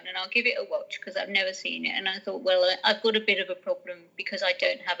ironing done and I'll give it a watch because I've never seen it. And I thought, well, I've got a bit of a problem because I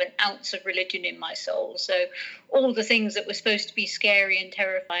don't have an ounce of religion in my soul. So all the things that were supposed to be scary and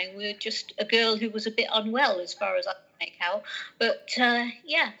terrifying were just a girl who was a bit unwell, as far as I can make out. But they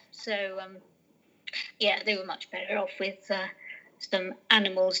were much better off with some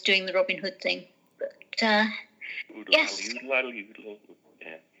animals doing the Robin Hood thing. But yes.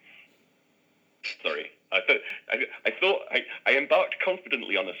 Yeah. Sorry. I embarked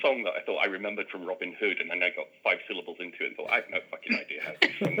confidently on a song that I thought I remembered from Robin Hood, and then I got 5 syllables into it and thought, I have no fucking idea how to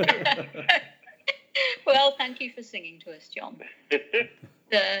sing. Well, thank you for singing to us, John.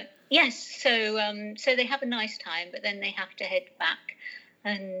 So they have a nice time, but then they have to head back.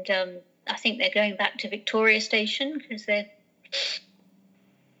 And I think they're going back to Victoria Station because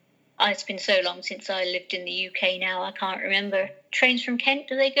it's been so long since I lived in the UK now, I can't remember. Trains from Kent,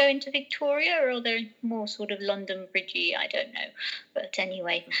 do they go into Victoria, or are they more sort of London Bridgey? I don't know. But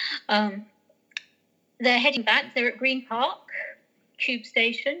anyway, they're heading back. They're at Green Park Tube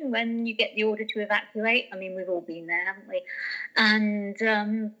Station when you get the order to evacuate. I mean, we've all been there, haven't we? And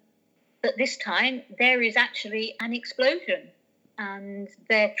but this time, there is actually an explosion. And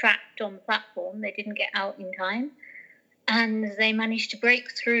they're trapped on the platform. They didn't get out in time. And they managed to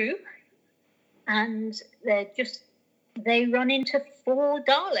break through, and they run into 4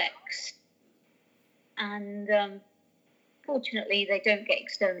 Daleks. And fortunately, they don't get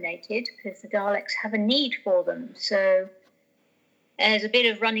exterminated because the Daleks have a need for them. So there's a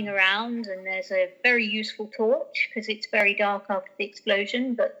bit of running around, and there's a very useful torch because it's very dark after the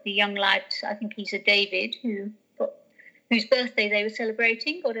explosion. But the young lad, I think he's a David, whose birthday they were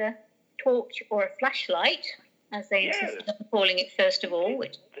celebrating, got a torch or a flashlight, as they insisted on calling it first of all,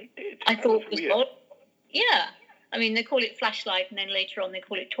 which I thought was odd. Yeah. I mean, they call it flashlight, and then later on they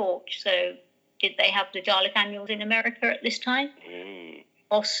call it torch. So did they have the Dalek annuals in America at this time?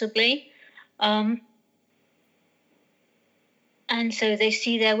 Possibly. And so they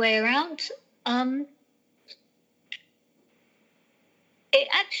see their way around. It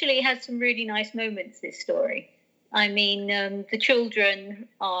actually has some really nice moments, this story. I mean, the children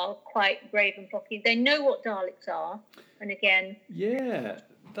are quite brave and plucky. They know what Daleks are. And again... Yeah,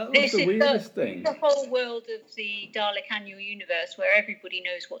 that was the weirdest thing. The whole world of the Dalek annual universe where everybody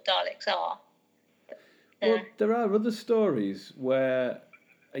knows what Daleks are. Well, there are other stories where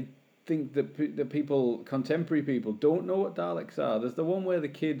I think that contemporary people don't know what Daleks are. There's the one where the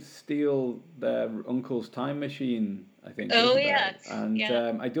kids steal their uncle's time machine, I think. Oh, yeah.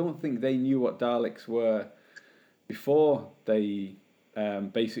 And I don't think they knew what Daleks were before they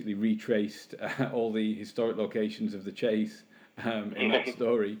basically retraced all the historic locations of the chase in that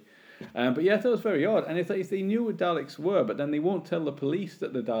story. But yeah, I thought it was very odd. And if they knew what Daleks were, but then they won't tell the police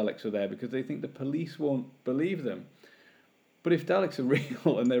that the Daleks are there because they think the police won't believe them. But if Daleks are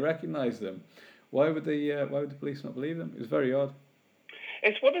real and they recognise them, why would the police not believe them? It was very odd.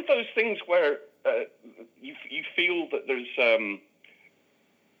 It's one of those things where you feel that there's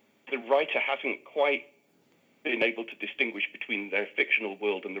the writer hasn't quite been able to distinguish between their fictional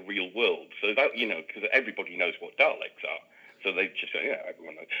world and the real world. So that, because everybody knows what Daleks are. So they just say, yeah,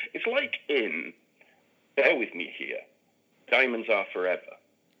 everyone knows. It's like bear with me here, Diamonds Are Forever,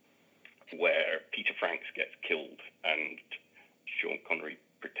 where Peter Franks gets killed and Sean Connery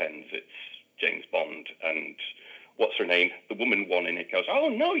pretends it's James Bond, and what's her name? The woman one in it goes, oh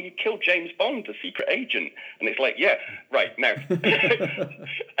no, you killed James Bond, the secret agent. And it's like, yeah, right, now,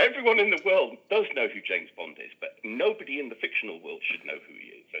 everyone in the world does know who James Bond is, but nobody in the fictional world should know who he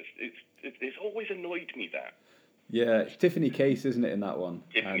is. It's always annoyed me that. Yeah, it's Tiffany Case, isn't it, in that one?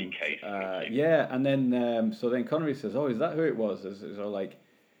 Tiffany Case. Yeah, and then so then Connery says, "Oh, is that who it was?"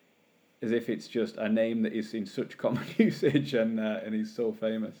 As if it's just a name that is in such common usage, and he's so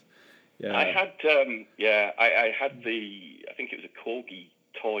famous. Yeah, I had I had I think it was a Corgi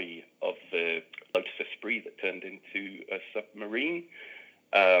toy of the Lotus Esprit that turned into a submarine,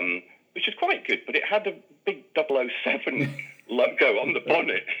 which is quite good, but it had a big 007 logo on the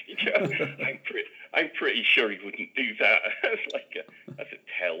bonnet. I'm pretty sure he wouldn't do that. That's a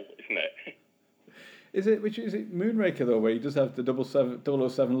tell, isn't it? Is it Moonraker though, where he does have the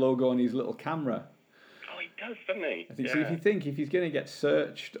 007 logo on his little camera? Oh, he does, doesn't he? I think so. If he's going to get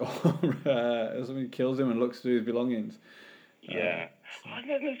searched or somebody kills him and looks through his belongings. Yeah. And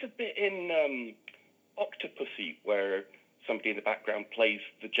then there's a bit in Octopussy where somebody in the background plays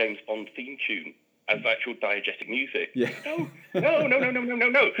the James Bond theme tune as actual diegetic music. Yeah. No. That's not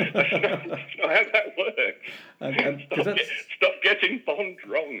how that works. Stop getting Bond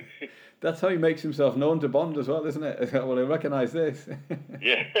wrong. That's how he makes himself known to Bond as well, isn't it? Well, he'll recognise this.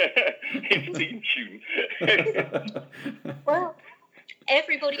 Yeah, his theme tune. Well,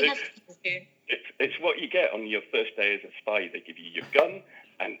 everybody has a theme tune. It's what you get on your first day as a spy. They give you your gun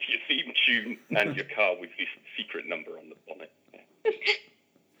and your theme tune and your car with your secret number on the bonnet.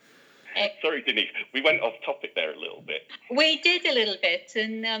 Sorry, Denise, we went off topic there a little bit. We did a little bit,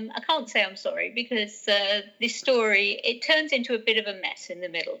 and I can't say I'm sorry because this story, it turns into a bit of a mess in the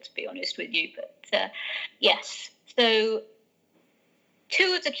middle, to be honest with you. But yes, so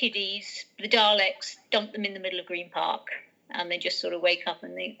two of the kiddies, the Daleks, dump them in the middle of Green Park, and they just sort of wake up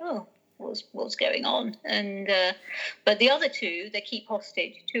and think, oh, what's going on? And but the other two, they keep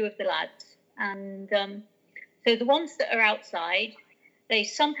hostage, two of the lads. And so the ones that are outside, they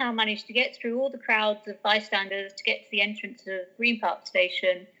somehow manage to get through all the crowds of bystanders to get to the entrance of Green Park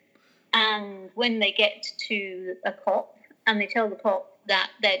Station. And when they get to a cop and they tell the cop that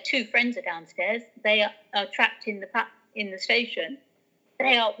their two friends are downstairs, they are trapped in the station,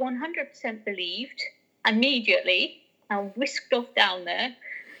 they are 100% believed immediately and whisked off down there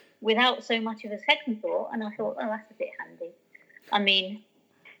without so much of a second thought. And I thought, oh, that's a bit handy. I mean,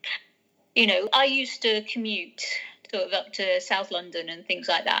 I used to commute sort of up to South London and things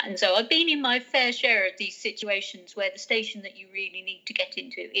like that. And so I've been in my fair share of these situations where the station that you really need to get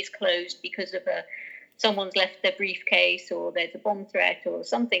into is closed because of someone's left their briefcase or there's a bomb threat or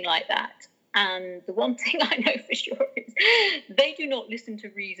something like that. And the one thing I know for sure is they do not listen to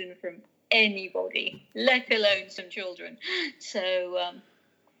reason from anybody, let alone some children. So,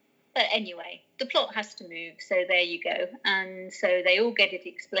 but anyway, the plot has to move. So there you go. And so they all get it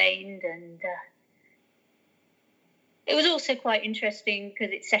explained. And it was also quite interesting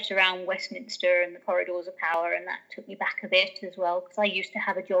because it's set around Westminster and the corridors of power. And that took me back a bit as well, because I used to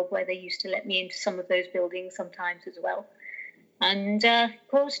have a job where they used to let me into some of those buildings sometimes as well. And, of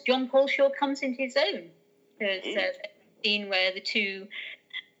course, John Coleshaw comes into his own. There's a scene where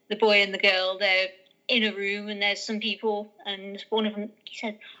the boy and the girl, they're in a room and there's some people, and one of them, he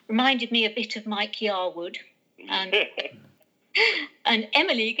said, reminded me a bit of Mike Yarwood. And, and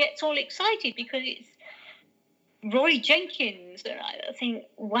Emily gets all excited because it's Roy Jenkins. And I think,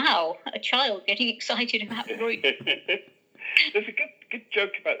 wow, a child getting excited about Roy Jenkins. There's a good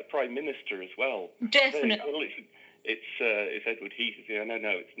joke about the Prime Minister as well. Definitely. It's Edward Heath. No,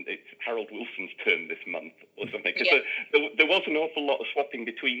 it's Harold Wilson's turn this month or something. Because there was an awful lot of swapping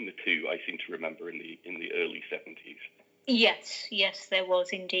between the two, I seem to remember, in the early 70s. Yes, there was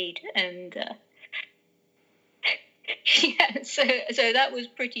indeed, and so that was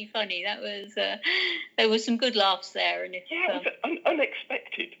pretty funny. That was there was some good laughs there, and it was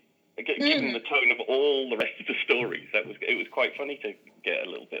unexpected. Given the tone of all the rest of the stories, it was quite funny to get a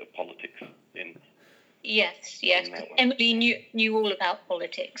little bit of politics in. Yes. Emily knew all about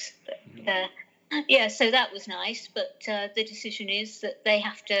politics. But, so that was nice. But the decision is that they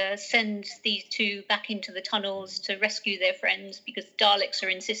have to send these two back into the tunnels to rescue their friends because the Daleks are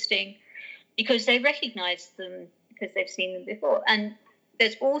insisting, because they recognise them because they've seen them before. And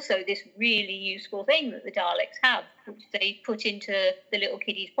there's also this really useful thing that the Daleks have, which they put into the little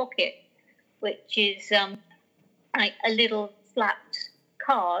kiddie's pocket, which is like a little flat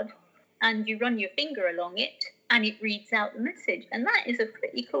card, and you run your finger along it, and it reads out the message. And that is a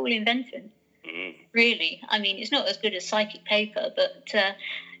pretty cool invention, really. I mean, it's not as good as psychic paper, but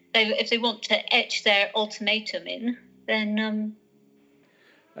if they want to etch their ultimatum in, then...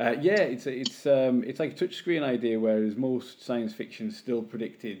 it's like a touchscreen idea, whereas most science fiction still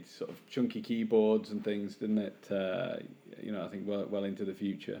predicted sort of chunky keyboards and things, didn't it? I think well into the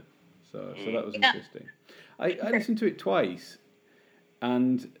future. So that was interesting. I listened to it twice,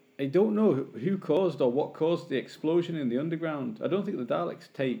 and I don't know who caused or what caused the explosion in the underground. I don't think the Daleks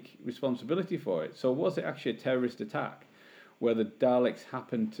take responsibility for it. So was it actually a terrorist attack where the Daleks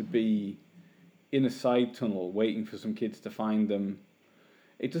happened to be in a side tunnel waiting for some kids to find them?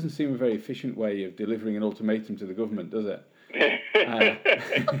 It doesn't seem a very efficient way of delivering an ultimatum to the government, does it?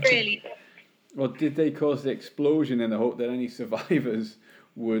 Not really. Or did they cause the explosion in the hope that any survivors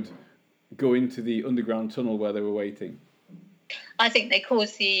would go into the underground tunnel where they were waiting? I think they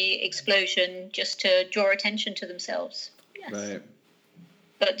caused the explosion just to draw attention to themselves. Yes. Right.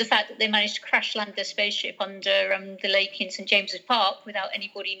 But the fact that they managed to crash land their spaceship under the lake in St James's Park without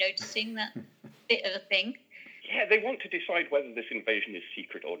anybody noticing, that bit of a thing. Yeah, they want to decide whether this invasion is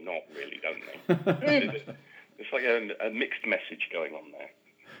secret or not, really, don't they? It's like a mixed message going on there.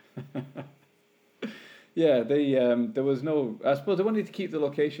 Yeah, there was no... I suppose they wanted to keep the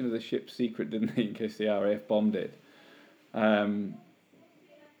location of the ship secret, didn't they, in case the RAF bombed it.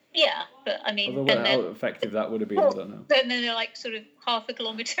 Yeah, but I mean... Although how effective that would have been, I don't know. Then they're like sort of half a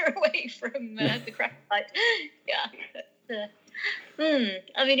kilometre away from the crash site. Yeah.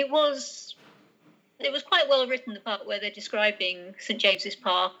 I mean, it was quite well written, the part where they're describing St James's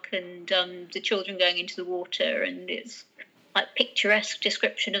Park and the children going into the water, and it's like picturesque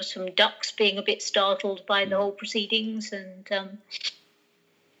description of some ducks being a bit startled by the whole proceedings, and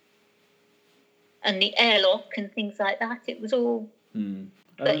the airlock and things like that. It was all...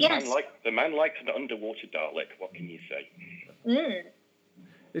 But yes. The man likes an underwater Dalek, what can you say?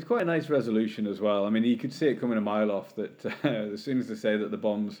 It's quite a nice resolution as well. I mean, you could see it coming a mile off that as soon as they say that the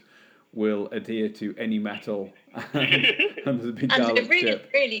bombs will adhere to any metal and there's a big Dalek they're really, ship.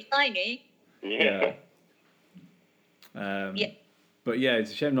 really tiny. Yeah. But yeah,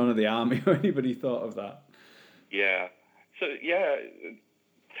 it's a shame none of the army or anybody thought of that. Yeah. So, yeah,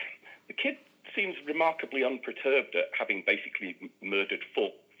 the kid seems remarkably unperturbed at having basically murdered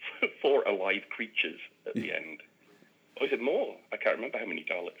four alive creatures at the end. Or is it more? I can't remember how many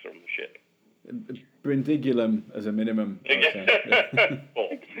Daleks are on the ship. Brindigulum as a minimum.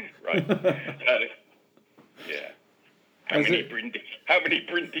 Four. Right. Yeah. How many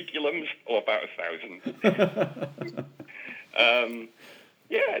Brindigulums? Oh, about 1,000.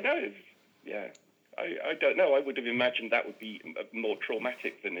 I don't know. I would have imagined that would be more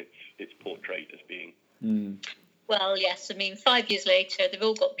traumatic than it's portrayed as being. Well, yes. I mean, 5 years later, they've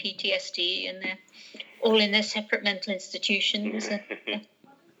all got PTSD and they're all in their separate mental institutions.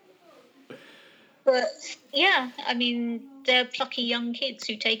 But yeah, I mean, they're plucky young kids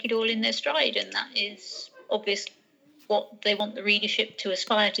who take it all in their stride, and that is obviously what they want the readership to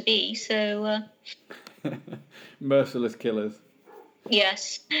aspire to be. So, merciless killers.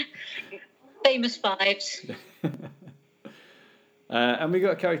 Yes, famous fives. And we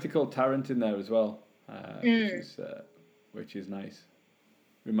got a character called Tarrant in there as well, which is nice.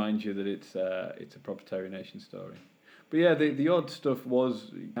 Reminds you that it's a proper Terry Nation story. But yeah, the odd stuff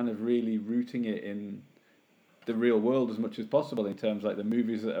was kind of really rooting it in the real world as much as possible in terms like the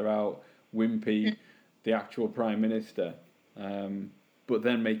movies that are out, Wimpy, the actual Prime Minister, but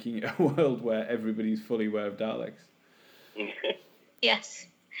then making it a world where everybody's fully aware of Daleks. Yes.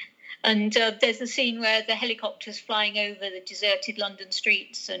 And there's a scene where the helicopter's flying over the deserted London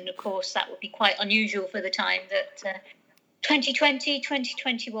streets, and of course that would be quite unusual for the time. That 2020,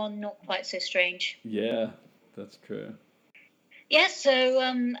 2021, not quite so strange. Yeah, that's true. Yes, so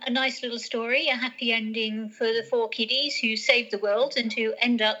a nice little story, a happy ending for the four kiddies who saved the world and who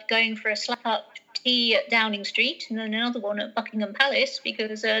end up going for a slap-up tea at Downing Street and then another one at Buckingham Palace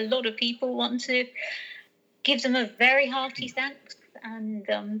because a lot of people want to give them a very hearty thanks. And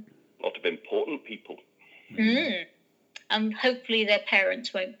a lot of important people. And hopefully their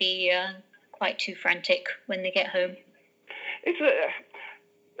parents won't be quite too frantic when they get home.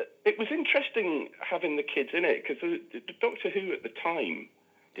 It was interesting having the kids in it because the Doctor Who at the time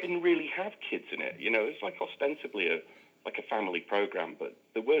didn't really have kids in it. You know, it's like ostensibly a family program, but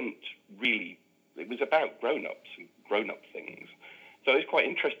there weren't really. It was about grown-ups and grown-up things. So it's quite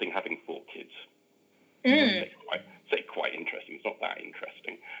interesting having four kids. Say quite interesting. It's not that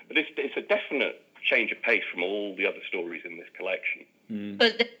interesting, but it's a definite change of pace from all the other stories in this collection.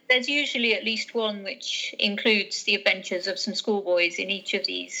 But there's usually at least one which includes the adventures of some schoolboys in each of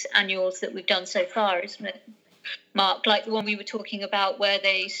these annuals that we've done so far, isn't it, Mark? Like the one we were talking about where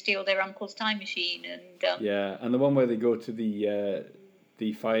they steal their uncle's time machine, and and the one where they go to the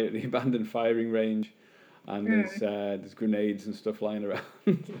abandoned firing range, and there's grenades and stuff lying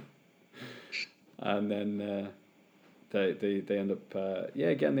around, and then they end up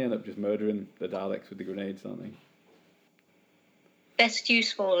they end up just murdering the Daleks with the grenades, don't they? Best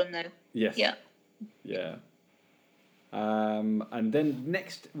use for them, though. Yes. Yeah. Yeah. And then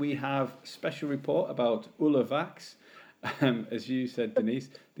next we have special report about Ulla Vax, as you said, Denise,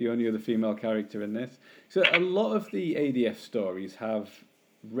 the only other female character in this. So a lot of the ADF stories have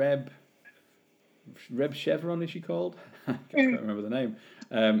Reb Chevron, is she called? I can't remember the name.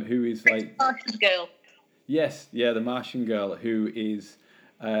 Who is like Martian girl. Yes, yeah, the Martian girl who is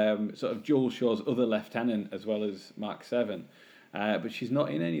sort of Joel Shaw's other lieutenant as well as Mark 7. But she's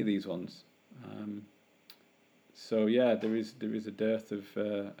not in any of these ones. So yeah, there is a dearth of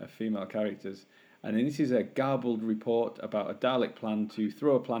female characters, and this is a garbled report about a Dalek plan to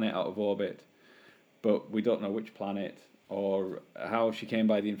throw a planet out of orbit, but we don't know which planet or how she came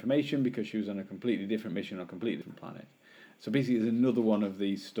by the information because she was on a completely different mission on a completely different planet. So basically, it's another one of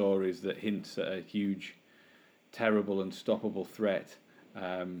these stories that hints at a huge, terrible, unstoppable threat,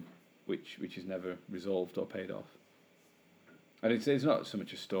 which is never resolved or paid off. And it's not so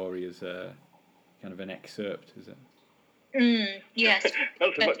much a story as a kind of an excerpt, is it? Yes.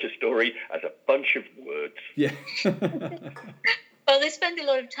 Not so much a story as a bunch of words. Yeah. Well, they spend a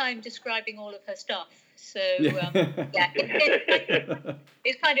lot of time describing all of her stuff. So,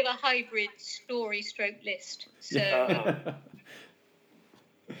 it's kind of a hybrid story stroke list. So,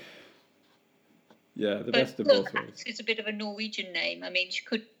 yeah, the best of both worlds. It's a bit of a Norwegian name. I mean,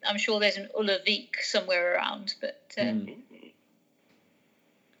 I'm sure there's an Ullavik somewhere around, but...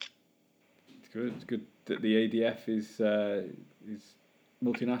 It's good that the ADF is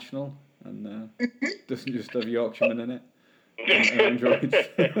multinational and doesn't just have Yorkshiremen in it and androids.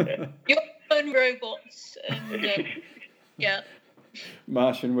 Yorkshiremen, robots, and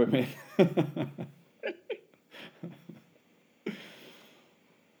Martian women.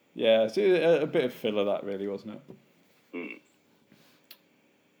 Yeah, so a bit of filler that really, wasn't it?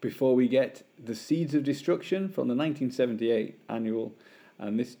 Before we get The Seeds of Destruction from the 1978 annual,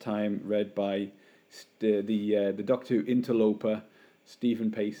 and this time read by the Doctor Who interloper,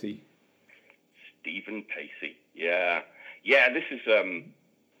 Stephen Pacey. Stephen Pacey, yeah. This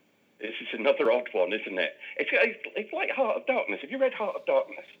is another odd one, isn't it? It's like Heart of Darkness. Have you read Heart of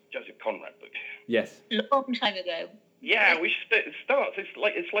Darkness, Joseph Conrad book? Yes. Long time ago. Yeah, it starts.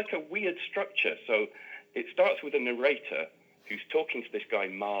 It's like a weird structure. So it starts with a narrator who's talking to this guy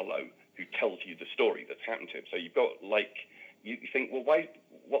Marlowe, who tells you the story that's happened to him. So you've got you think, well,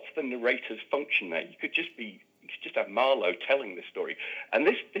 what's the narrator's function there? You could just have Marlowe telling the story. And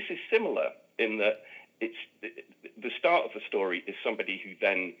this is similar in that it's the start of the story is somebody who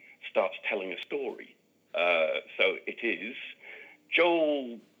then starts telling a story. So it is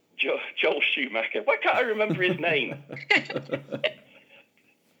Joel Schumacher. Why can't I remember his name?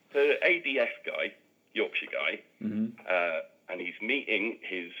 The ADF guy, Yorkshire guy, and he's meeting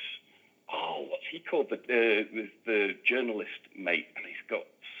his what's he called? The journalist mate, and he's got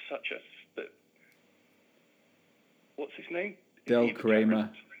such a what's his name? Del Kramer.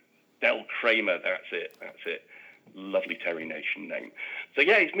 Del Kramer, that's it. Lovely Terry Nation name. So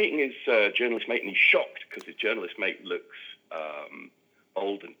yeah, he's meeting his journalist mate, and he's shocked because his journalist mate looks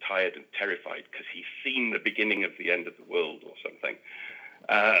old and tired and terrified because he's seen the beginning of the end of the world or something.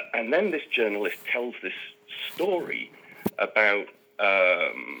 And then this journalist tells this story about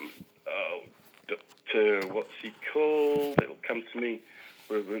Dr. What's he called? It'll come to me.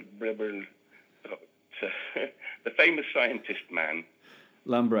 The famous scientist man.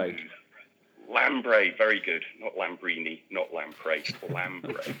 Lamprey. Lamprey, very good. Not Lambrini, not Lamprey,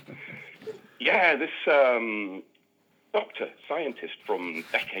 Lamprey. Yeah, this doctor, scientist from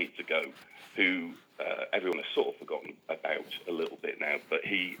decades ago, who everyone has sort of forgotten about a little bit now, but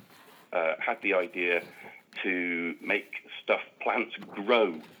he had the idea to make plants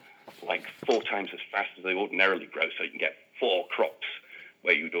grow like 4 times as fast as they ordinarily grow, so you can get 4 crops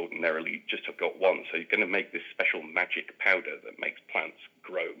where you'd ordinarily just have got 1. So you're going to make this special magic powder that makes plants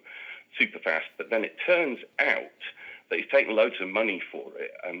grow super fast. But then it turns out that he's taken loads of money for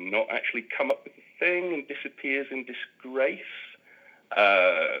it and not actually come up with the thing, and disappears in disgrace.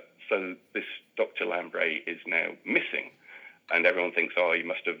 So this Dr. Lamprey is now missing, and everyone thinks, he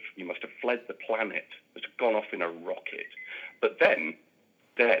must have fled the planet, must have gone off in a rocket. But then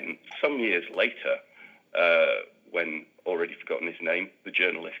some years later, when already forgotten his name, the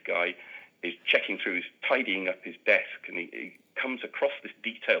journalist guy is tidying up his desk, and he comes across this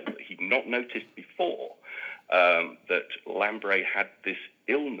detail that he'd not noticed before, that Lamprey had this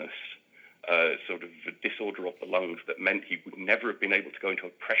illness, sort of a disorder of the lungs that meant he would never have been able to go into a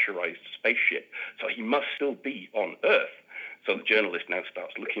pressurized spaceship. So he must still be on Earth. So the journalist now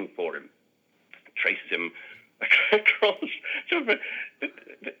starts looking for him, traces him across.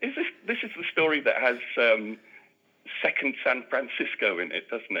 This is the story that has Second San Francisco in it,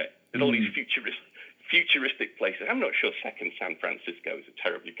 doesn't it? With all these futuristic places. I'm not sure Second San Francisco is a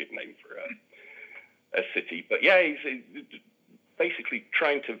terribly good name for a city, but yeah, he's basically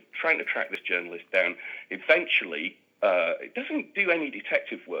trying to track this journalist down. Eventually, it doesn't do any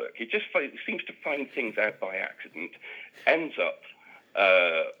detective work. He just seems to find things out by accident. Ends up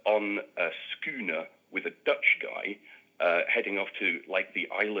on a schooner with a Dutch guy heading off to like the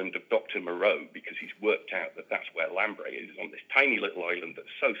island of Dr. Moreau, because he's worked out that that's where Lamprey is, on this tiny little island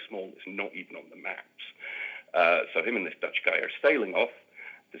that's so small it's not even on the maps. So him and this Dutch guy are sailing off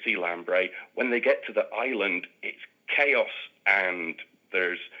to see Lamprey. When they get to the island, it's chaos, and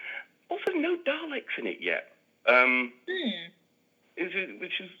there's also no Daleks in it yet.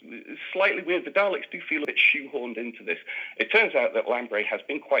 Which is slightly weird. The Daleks do feel a bit shoehorned into this. It turns out that Lamprey has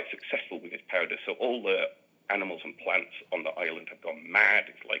been quite successful with his powder, so all the animals and plants on the island have gone mad.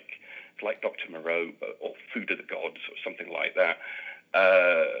 It's like Dr. Moreau, or Food of the Gods, or something like that.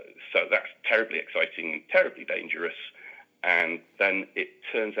 So that's terribly exciting and terribly dangerous. And then it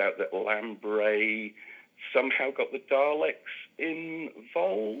turns out that Lamprey somehow got the Daleks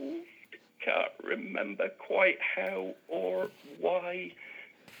involved. Can't remember quite how or why.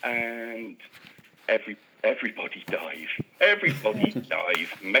 And everybody dies. Everybody dies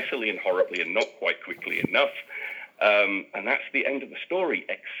messily and horribly, and not quite quickly enough. And that's the end of the story,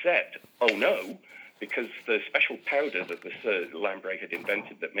 except, because the special powder that this Lamprey had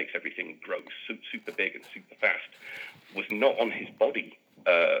invented that makes everything grow super big and super fast was not on his body.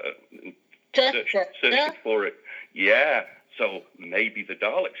 Searched for it. Yeah, so maybe the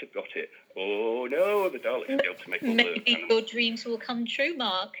Daleks have got it. Oh no, the Daleks will be able to make all Maybe your dreams will come true,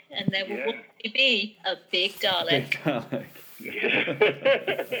 Mark, and there will be a big Dalek.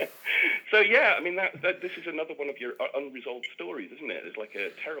 Yeah. So yeah, I mean this is another one of your unresolved stories, isn't it? There's like a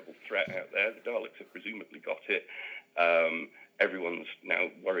terrible threat out there. The Daleks have presumably got it. Everyone's now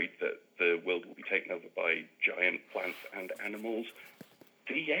worried that the world will be taken over by giant plants and animals.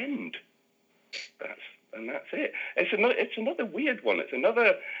 The end. That's it. It's another weird one. It's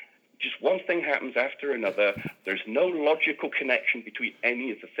another. Just one thing happens after another. There's no logical connection between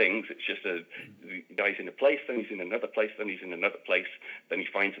any of the things. It's just the guy's in a place, then he's in another place, then he's in another place, then he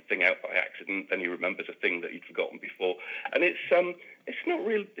finds a thing out by accident, then he remembers a thing that he'd forgotten before. And it's not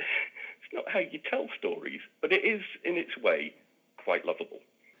real. It's not how you tell stories, but it is in its way quite lovable.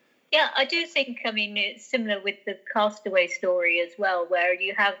 Yeah, I do think. I mean, it's similar with the Castaway story as well, where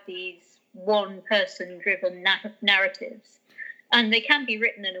you have these one-person-driven narratives. And they can be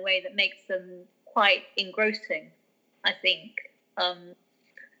written in a way that makes them quite engrossing, I think,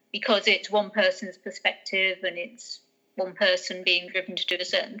 because it's one person's perspective and it's one person being driven to do a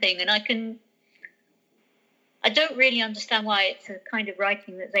certain thing. And I don't really understand why it's a kind of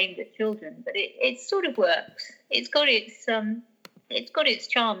writing that's aimed at children, but it sort of works. It's got its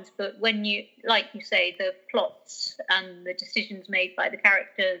charms, but when you, like you say, the plots and the decisions made by the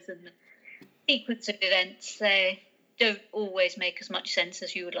characters and the sequence of events, they don't always make as much sense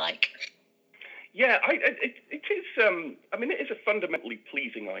as you would like. Yeah, it is. It is a fundamentally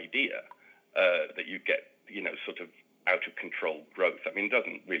pleasing idea that you get, sort of out of control growth. I mean, it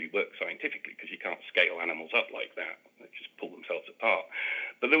doesn't really work scientifically because you can't scale animals up like that; they just pull themselves apart.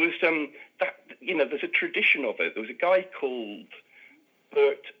 But there was there's a tradition of it. There was a guy called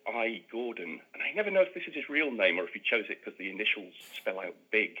Bert I. Gordon, and I never know if this is his real name or if he chose it because the initials spell out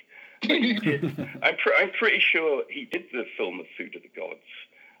big. But he did. I'm pretty sure he did the film of Food of the Gods.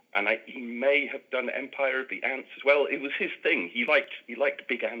 And he may have done Empire of the Ants as well. It was his thing. He liked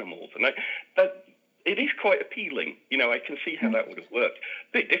big animals, and but it is quite appealing. I can see how that would have worked.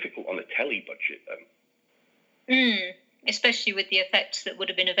 A bit difficult on a telly budget, though. Especially with the effects that would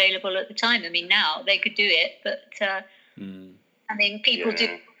have been available at the time. I mean, now they could do it, but people do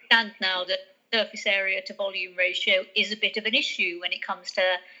understand now that surface area to volume ratio is a bit of an issue when it comes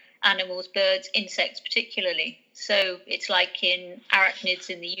to animals, birds, insects particularly. So it's like in arachnids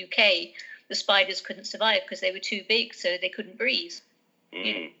in the UK, the spiders couldn't survive because they were too big, so they couldn't breathe.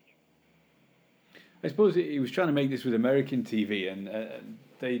 I suppose he was trying to make this with American TV, and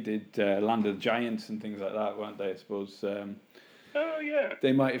they did Land of the Giants and things like that, weren't they? I suppose.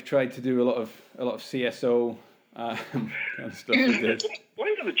 They might have tried to do a lot of CSO kind of stuff. They did.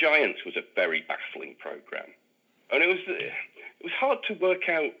 Land of the Giants was a very baffling program, and it was hard to work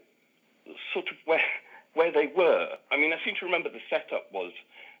out sort of where they were. I mean, I seem to remember the setup was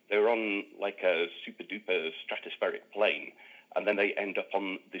they were on like a super duper stratospheric plane, and then they end up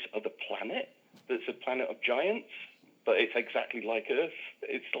on this other planet that's a planet of giants, but it's exactly like Earth.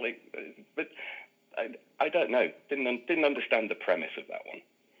 It's like, but I don't know. Didn't understand the premise of that one.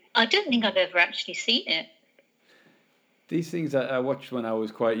 I don't think I've ever actually seen it. These things that I watched when I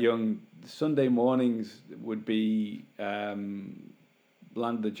was quite young, Sunday mornings would be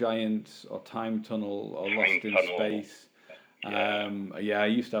Land of the Giants or Time Tunnel or Lost in Space. I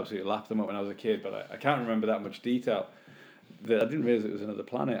used to absolutely laugh them up when I was a kid, but I can't remember that much detail. I didn't realise it was another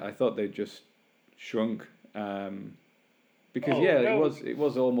planet. I thought they'd just shrunk. It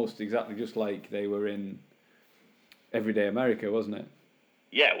was almost exactly just like they were in Everyday America, wasn't it?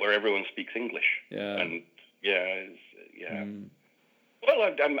 Yeah, where everyone speaks English. Yeah. And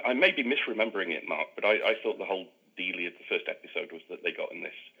Well, I may be misremembering it, Mark, but I thought the whole dealie of the first episode was that they got in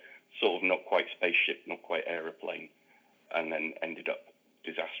this sort of not quite spaceship, not quite aeroplane, and then ended up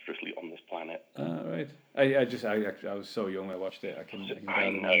disastrously on this planet. Right. I was so young when I watched it. I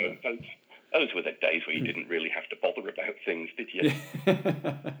know. Those were the days where you didn't really have to bother about things, did you?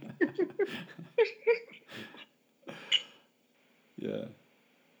 Yeah.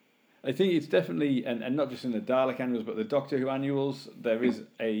 I think it's definitely, and not just in the Dalek annuals, but the Doctor Who annuals, there is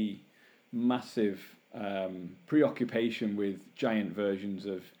a massive preoccupation with giant versions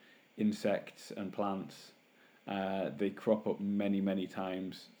of insects and plants. They crop up many, many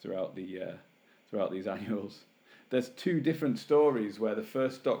times throughout these annuals. There's two different stories where the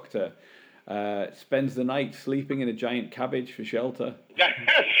first Doctor spends the night sleeping in a giant cabbage for shelter.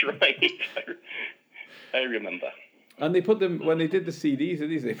 That's right. I remember. And they put them, when they did the CDs of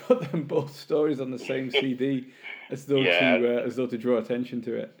these, they put them both stories on the same CD as though to draw attention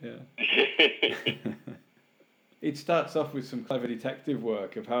to it. Yeah. It starts off with some clever detective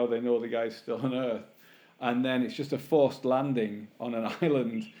work of how they know the guy's still on Earth, and then it's just a forced landing on an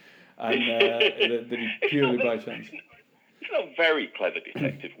island, and purely by chance. It's not very clever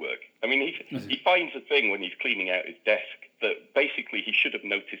detective work. I mean, he finds a thing when he's cleaning out his desk that basically he should have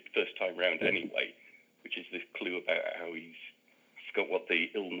noticed first time round anyway, which is this clue about how he's forgot what the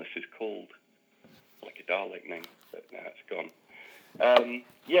illness is called, like a Dalek name, but now it's gone. I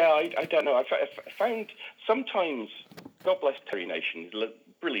don't know. I found sometimes, God bless Terry Nation, he's a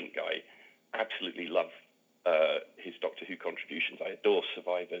brilliant guy. Absolutely love his Doctor Who contributions. I adore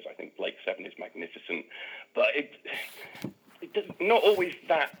Survivors. I think Blake Seven is magnificent, but it not always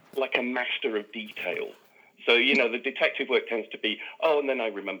that like a master of detail. So, the detective work tends to be, and then I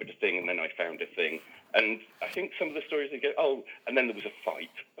remembered a thing, and then I found a thing. And I think some of the stories they go, and then there was a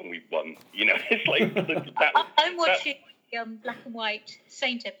fight, and we won. It's like... black and white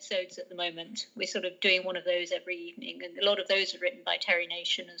Saint episodes at the moment. We're sort of doing one of those every evening, and a lot of those are written by Terry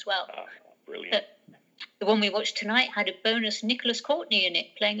Nation as well. Brilliant. The one we watched tonight had a bonus Nicholas Courtney in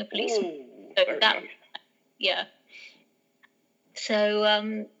it, playing a policeman. Oh, very nice. Yeah.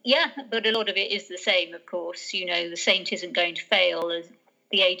 So, but a lot of it is the same, of course. You know, the Saint isn't going to fail, as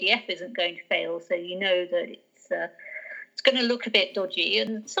the ADF isn't going to fail, so you know that it's going to look a bit dodgy,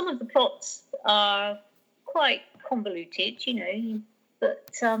 and some of the plots are quite convoluted, you know, but,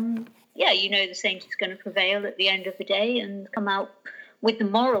 you know the Saint is going to prevail at the end of the day and come out with the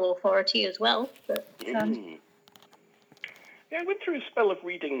moral authority as well. But, Yeah, I went through a spell of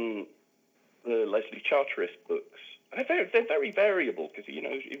reading the Leslie Charteris books. They're very variable because, you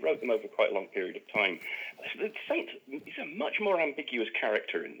know, he wrote them over quite a long period of time. The Saint is a much more ambiguous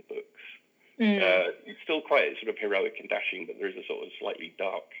character in the books. He's still quite sort of heroic and dashing, but there is a sort of slightly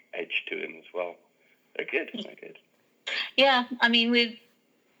dark edge to him as well. They're good. Yeah, I mean,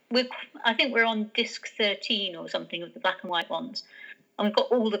 I think we're on disc 13 or something of the black and white ones. And we've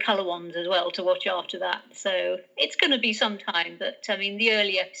got all the colour ones as well to watch after that. So it's going to be some time. But, I mean, the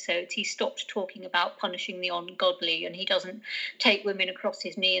early episodes, he stopped talking about punishing the ungodly, and he doesn't take women across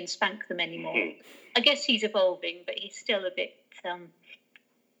his knee and spank them anymore. I guess he's evolving, but he's still a bit...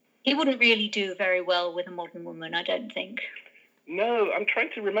 he wouldn't really do very well with a modern woman, I don't think. No, I'm trying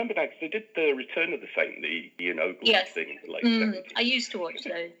to remember now, because they did the Return of the Saint, the Ian Ogilvy thing in the late 70s. I used to watch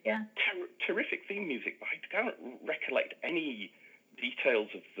those, yeah. Terrific theme music, but I can't recollect any details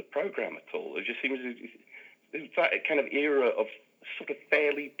of the programme at all. It just seems it's that kind of era of sort of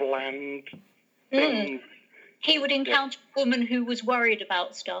fairly bland things. He would encounter a woman who was worried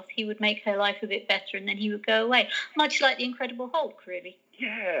about stuff. He would make her life a bit better, and then he would go away. Much like the Incredible Hulk, really.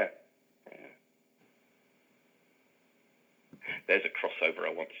 Yeah. There's a crossover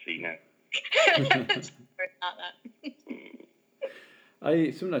I want to see now. Sorry about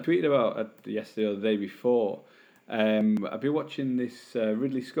that. Something I tweeted about yesterday or the day before. I've been watching this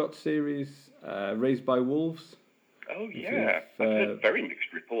Ridley Scott series, Raised by Wolves. Oh, yeah. I've heard very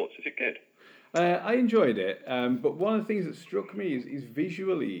mixed reports. Is it good? I enjoyed it, but one of the things that struck me is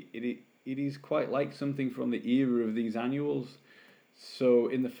visually, it is quite like something from the era of these annuals. So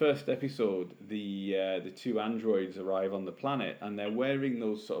in the first episode, the two androids arrive on the planet, and they're wearing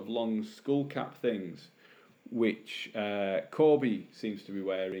those sort of long skull cap things, which Corby seems to be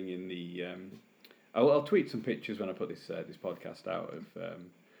wearing in the... I'll tweet some pictures when I put this podcast out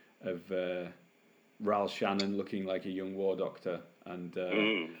of Ral Shannon looking like a young war doctor, and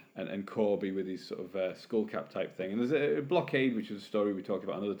Corby with his sort of skull cap type thing. And there's a Blockade, which is a story we talked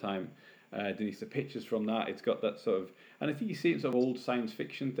about another time. Denise, the pictures from that, it's got that sort of, and I think you see it in sort of old science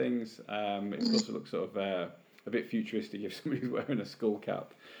fiction things. It's supposed to look sort of a bit futuristic if somebody's wearing a skull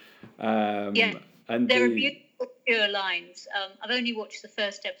cap. And there are beautiful pure lines. I've only watched the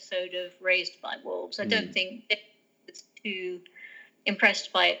first episode of Raised by Wolves. I don't think I was too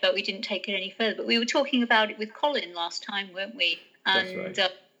impressed by it, but we didn't take it any further. But we were talking about it with Colin last time, weren't we? And that's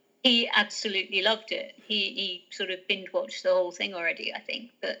right. He absolutely loved it. He sort of binge watched the whole thing already, I think.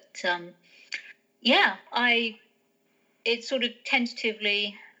 But it's sort of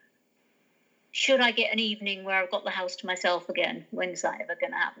tentatively, should I get an evening where I've got the house to myself again? When's that ever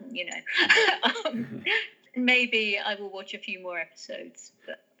going to happen? You know, maybe I will watch a few more episodes.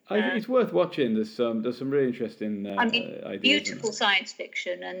 But I think it's worth watching. There's some really interesting ideas. Beautiful science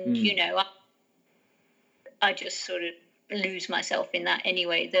fiction, and you know, I just sort of lose myself in that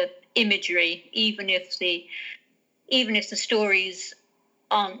anyway. The imagery, even if the stories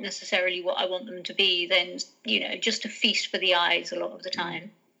aren't necessarily what I want them to be, then, you know, just a feast for the eyes a lot of the time.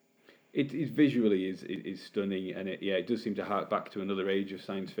 It visually is stunning, and it does seem to hark back to another age of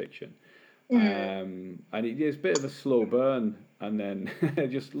science fiction. And it's a bit of a slow burn, and then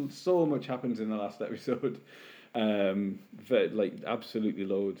just so much happens in the last episode. Absolutely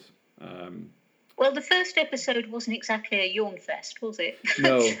loads. Well, the first episode wasn't exactly a yawn fest, was it?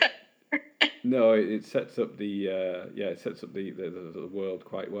 No. No, it sets up the world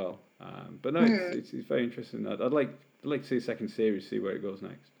quite well. But no, it's very interesting. I'd like to see a second series, see where it goes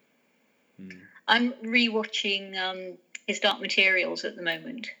next. I'm rewatching His Dark Materials at the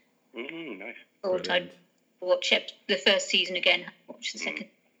moment. Nice. Thought I'd watch the first season again, watch the second.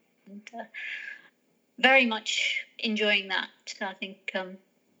 And, very much enjoying that. I think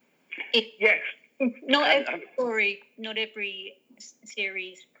yes. Not every story, not every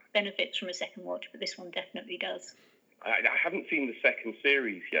series benefits from a second watch, but this one definitely does. I haven't seen the second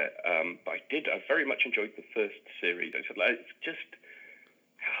series yet, but I very much enjoyed the first series. It's just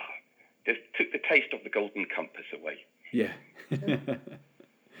took the taste of the Golden Compass away. Yeah,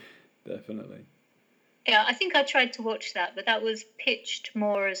 definitely. Yeah, I think I tried to watch that, but that was pitched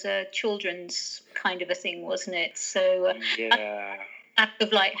more as a children's kind of a thing, wasn't it? So yeah, act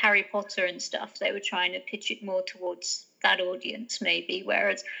of like Harry Potter and stuff, they were trying to pitch it more towards that audience, maybe.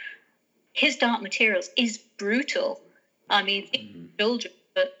 Whereas his Dark Materials is brutal. I mean, children,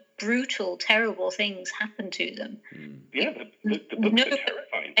 but brutal, terrible things happen to them. Yeah, the books are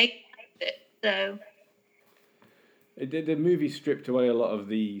terrifying. So. The movie stripped away a lot of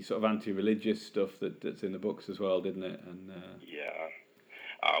the sort of anti-religious stuff that's in the books as well, didn't it? And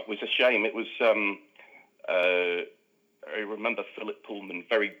it was a shame. It was. I remember Philip Pullman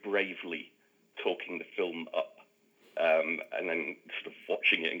very bravely talking the film up, and then sort of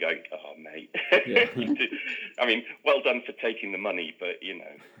watching it and going, "Oh, mate." Yeah. I mean, well done for taking the money, but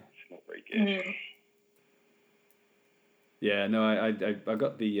it's not very good. Yeah, no, I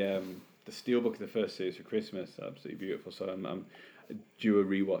got the steelbook of the first series for Christmas. Absolutely beautiful. So I'm due a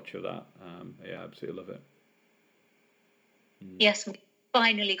rewatch of that. Yeah, absolutely love it. Yes, we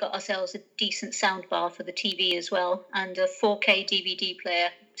finally got ourselves a decent sound bar for the TV as well, and a 4K DVD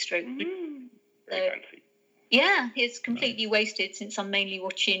player. Very fancy. Yeah, it's completely wasted since I'm mainly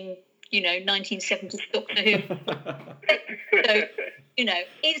watching, 1970s Doctor Who. So,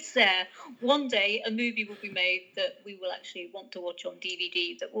 is there one day a movie will be made that we will actually want to watch on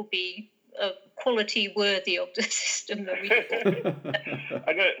DVD that will be a quality worthy of the system that we do?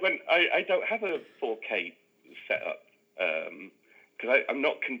 I know I don't have a 4K setup because I'm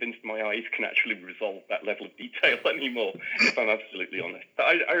not convinced my eyes can actually resolve that level of detail anymore, if I'm absolutely honest. But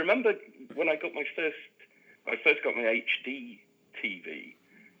I remember when I first got my HD TV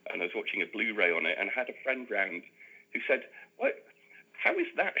and I was watching a Blu-ray on it and I had a friend round who said, "What? How is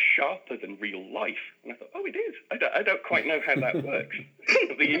that sharper than real life?" And I thought, "Oh, it is. I don't quite know how that works.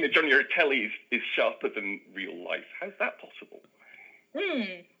 The image on your telly is sharper than real life. How's that possible?"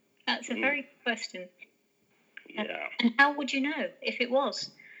 That's a very good question. Yeah. And how would you know if it was?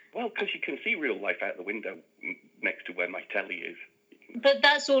 Well, because you can see real life out the window next to where my telly is. But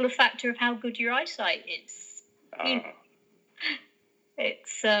that's all a factor of how good your eyesight is.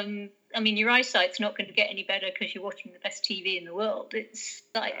 It's I mean, your eyesight's not going to get any better because you're watching the best TV in the world. It's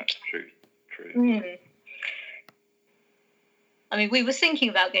like... That's true. I mean, we were thinking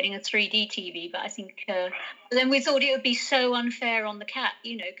about getting a 3D TV, but I think... then we thought it would be so unfair on the cat,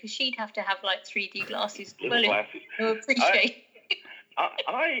 because she'd have to have, 3D glasses. Glasses. To appreciate.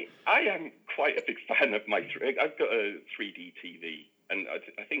 I am quite a big fan of I've got a 3D TV, and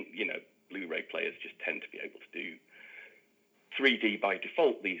I think, Blu-ray players just tend to be able to do 3D by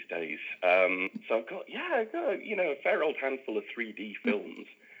default these days. So I've got a fair old handful of 3D films.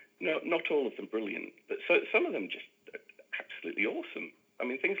 No, not all of them brilliant, but some of them just absolutely awesome. I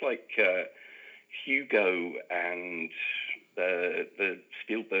mean, things like Hugo and the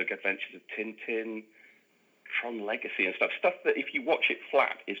Spielberg Adventures of Tintin, Tron Legacy and stuff that if you watch it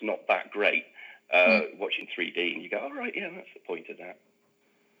flat is not that great. Watching 3D and you go, all right, yeah, that's the point of that.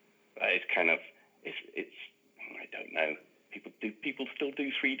 It's kind of it's I don't know. People still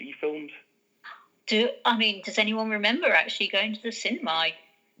do 3D films? Does anyone remember actually going to the cinema?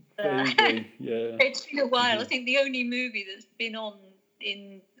 Yeah. It's been a while. I think the only movie that's been on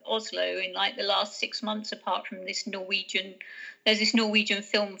in Oslo in the last 6 months, apart from there's this Norwegian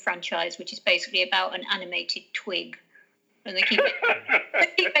film franchise which is basically about an animated twig, and they keep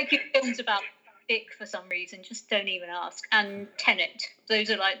making films about Vic for some reason. Just don't even ask. And Tenet. Those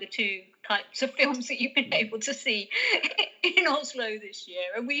are the two types of films that you've been able to see in Oslo this year.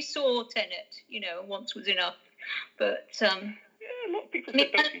 And we saw Tenet, and once was enough. But a lot of people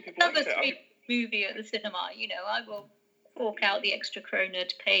said don't think about it. Another movie at the cinema, I will fork out the extra krona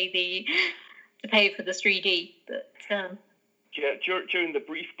to pay for the 3D. But during the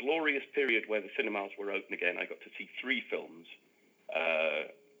brief glorious period where the cinemas were open again, I got to see 3 films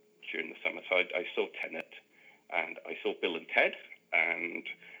during the summer. So I saw Tenet, and I saw Bill and Ted, and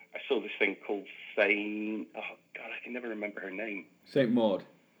I saw this thing called Saint... Oh, God, I can never remember her name. Saint Maud.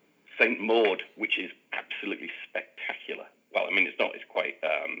 Saint Maud, which is absolutely spectacular. Well, I mean, it's not. It's quite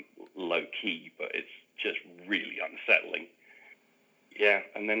low-key, but it's just really unsettling. Yeah,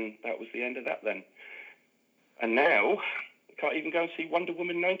 and then that was the end of that then. And now, I can't even go and see Wonder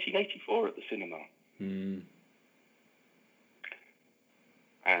Woman 1984 at the cinema.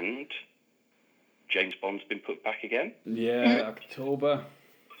 And James Bond's been put back again. Yeah, October.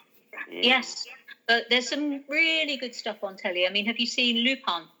 Yes, but there's some really good stuff on telly. I mean, have you seen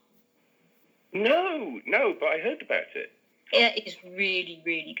Lupin? No, but I heard about it. Yeah, it's really,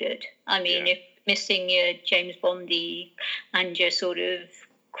 really good. I mean, if missing your James Bondy and your sort of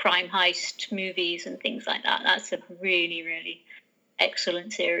crime heist movies and things like that, that's a really, really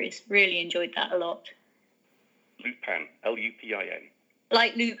excellent series. Really enjoyed that a lot. Lupin, Lupin.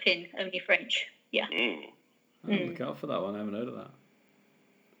 Like Lupin, only French. Yeah. Look out for that one. I haven't heard of that.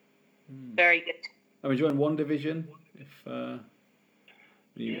 Very good. I'm enjoying WandaVision. If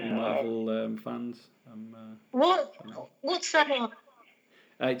you Marvel fans, What's that on?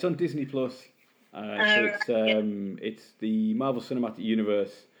 It's on Disney Plus. It's the Marvel Cinematic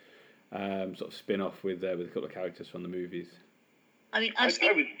Universe sort of spin-off with a couple of characters from the movies. I mean, I was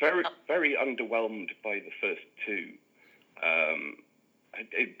very, very underwhelmed by the first two.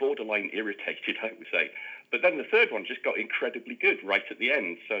 It borderline irritated, I would say. But then the third one just got incredibly good right at the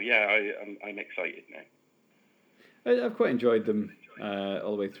end. So yeah, I'm excited now. I've quite enjoyed them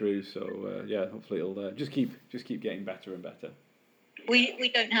all the way through. So hopefully it'll just keep getting better and better.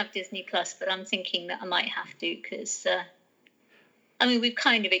 We don't have Disney Plus, but I'm thinking that I might have to because we've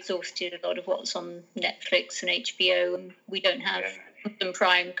kind of exhausted a lot of what's on Netflix and HBO, and we don't have Amazon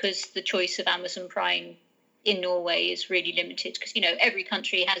Prime because the choice of Amazon Prime in Norway is really limited because every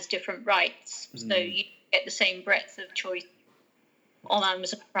country has different rights, so you get the same breadth of choice on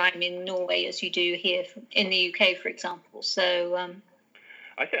Amazon Prime in Norway as you do here in the UK, for example. So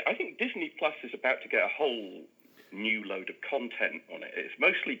I think Disney Plus is about to get a whole new load of content on it. It's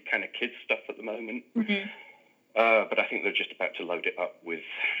mostly kind of kids stuff at the moment, but I think they're just about to load it up with,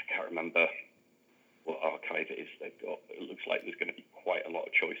 I can't remember what archive it is they've got. It looks like there's going to be quite a lot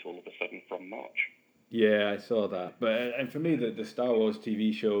of choice all of a sudden from March. Yeah, I saw that. But and for me, the Star Wars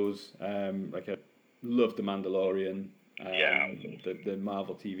TV shows, I love The Mandalorian, the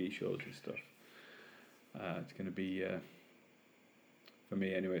Marvel TV shows and stuff. It's going to be, for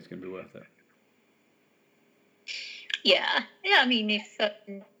me anyway, it's going to be worth it. Yeah. I mean,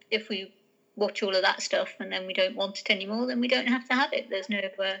 if we watch all of that stuff and then we don't want it anymore, then we don't have to have it. There's no,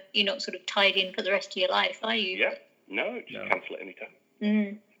 you're not sort of tied in for the rest of your life, are you? Yeah. No, just cancel it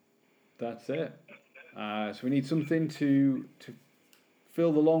anytime. That's it. So we need something to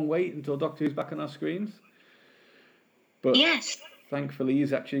fill the long wait until Doctor Who's back on our screens. But yes, thankfully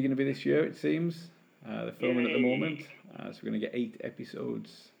he's actually going to be this year, it seems. They're filming at the moment. So we're going to get 8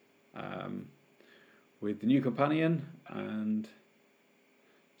 episodes with the new companion, and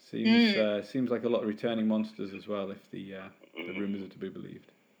seems like a lot of returning monsters as well, if the rumours are to be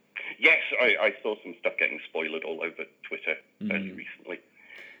believed. Yes, I saw some stuff getting spoiled all over Twitter fairly recently.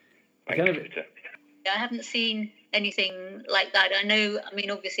 I haven't seen anything like that. I know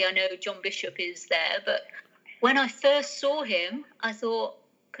John Bishop is there, but when I first saw him, I thought,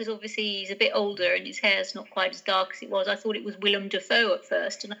 because obviously he's a bit older and his hair's not quite as dark as it was, I thought it was Willem Dafoe at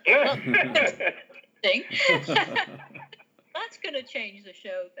first, and I thought, that's going to change the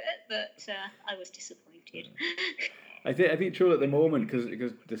show a bit, but I was disappointed. I think true at the moment, because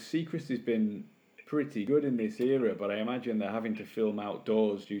the secrecy has been pretty good in this era, but I imagine they're having to film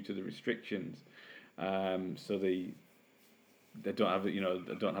outdoors due to the restrictions, so they don't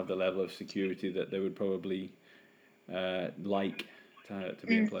have the level of security that they would probably like to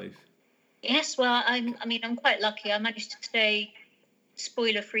be in place. Yes, well, I'm quite lucky. I managed to stay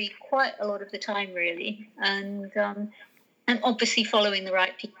spoiler-free quite a lot of the time, really, and obviously following the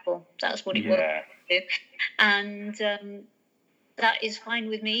right people. That's what it was to do, and that is fine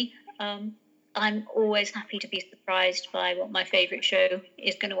with me. I'm always happy to be surprised by what my favourite show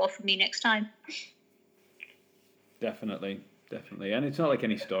is going to offer me next time. Definitely, and it's not like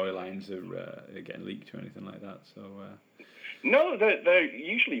any storylines are getting leaked or anything like that. So. No, they're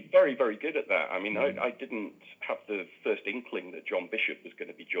usually very, very good at that. I mean, I didn't have the first inkling that John Bishop was going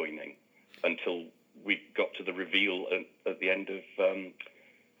to be joining until we got to the reveal at the end of the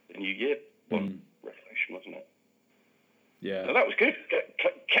New Year Revelation, wasn't it? Yeah. So that was good.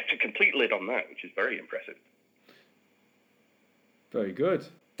 Kept a complete lid on that, which is very impressive. Very good.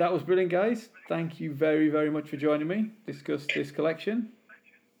 That was brilliant, guys. Thank you very, very much for joining me. Discuss this collection.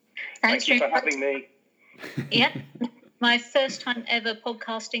 Thanks for having me. Yeah. My first time ever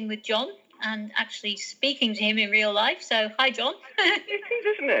podcasting with John and actually speaking to him in real life. So, hi, John. It is,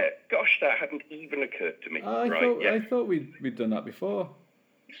 isn't it? Gosh, that hadn't even occurred to me. I thought we'd done that before.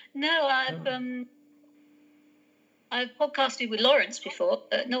 No, I've podcasted with Lawrence before,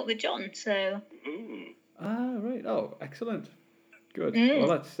 but not with John. So. Right. Oh, excellent. Good. Well,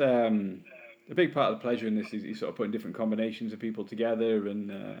 that's a big part of the pleasure in this is sort of putting different combinations of people together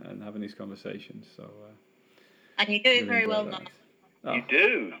and having these conversations. So. And you do it very well now. Oh. You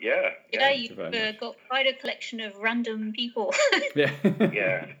do, yeah. Yeah, you've got quite a collection of random people. Yeah.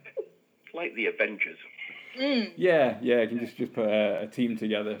 Yeah. It's like the Avengers. Yeah, I can just put a team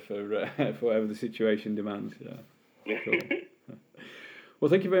together for whatever the situation demands. Yeah. Cool.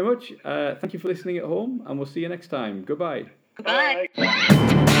 Well, thank you very much. Thank you for listening at home, and we'll see you next time. Goodbye. Goodbye.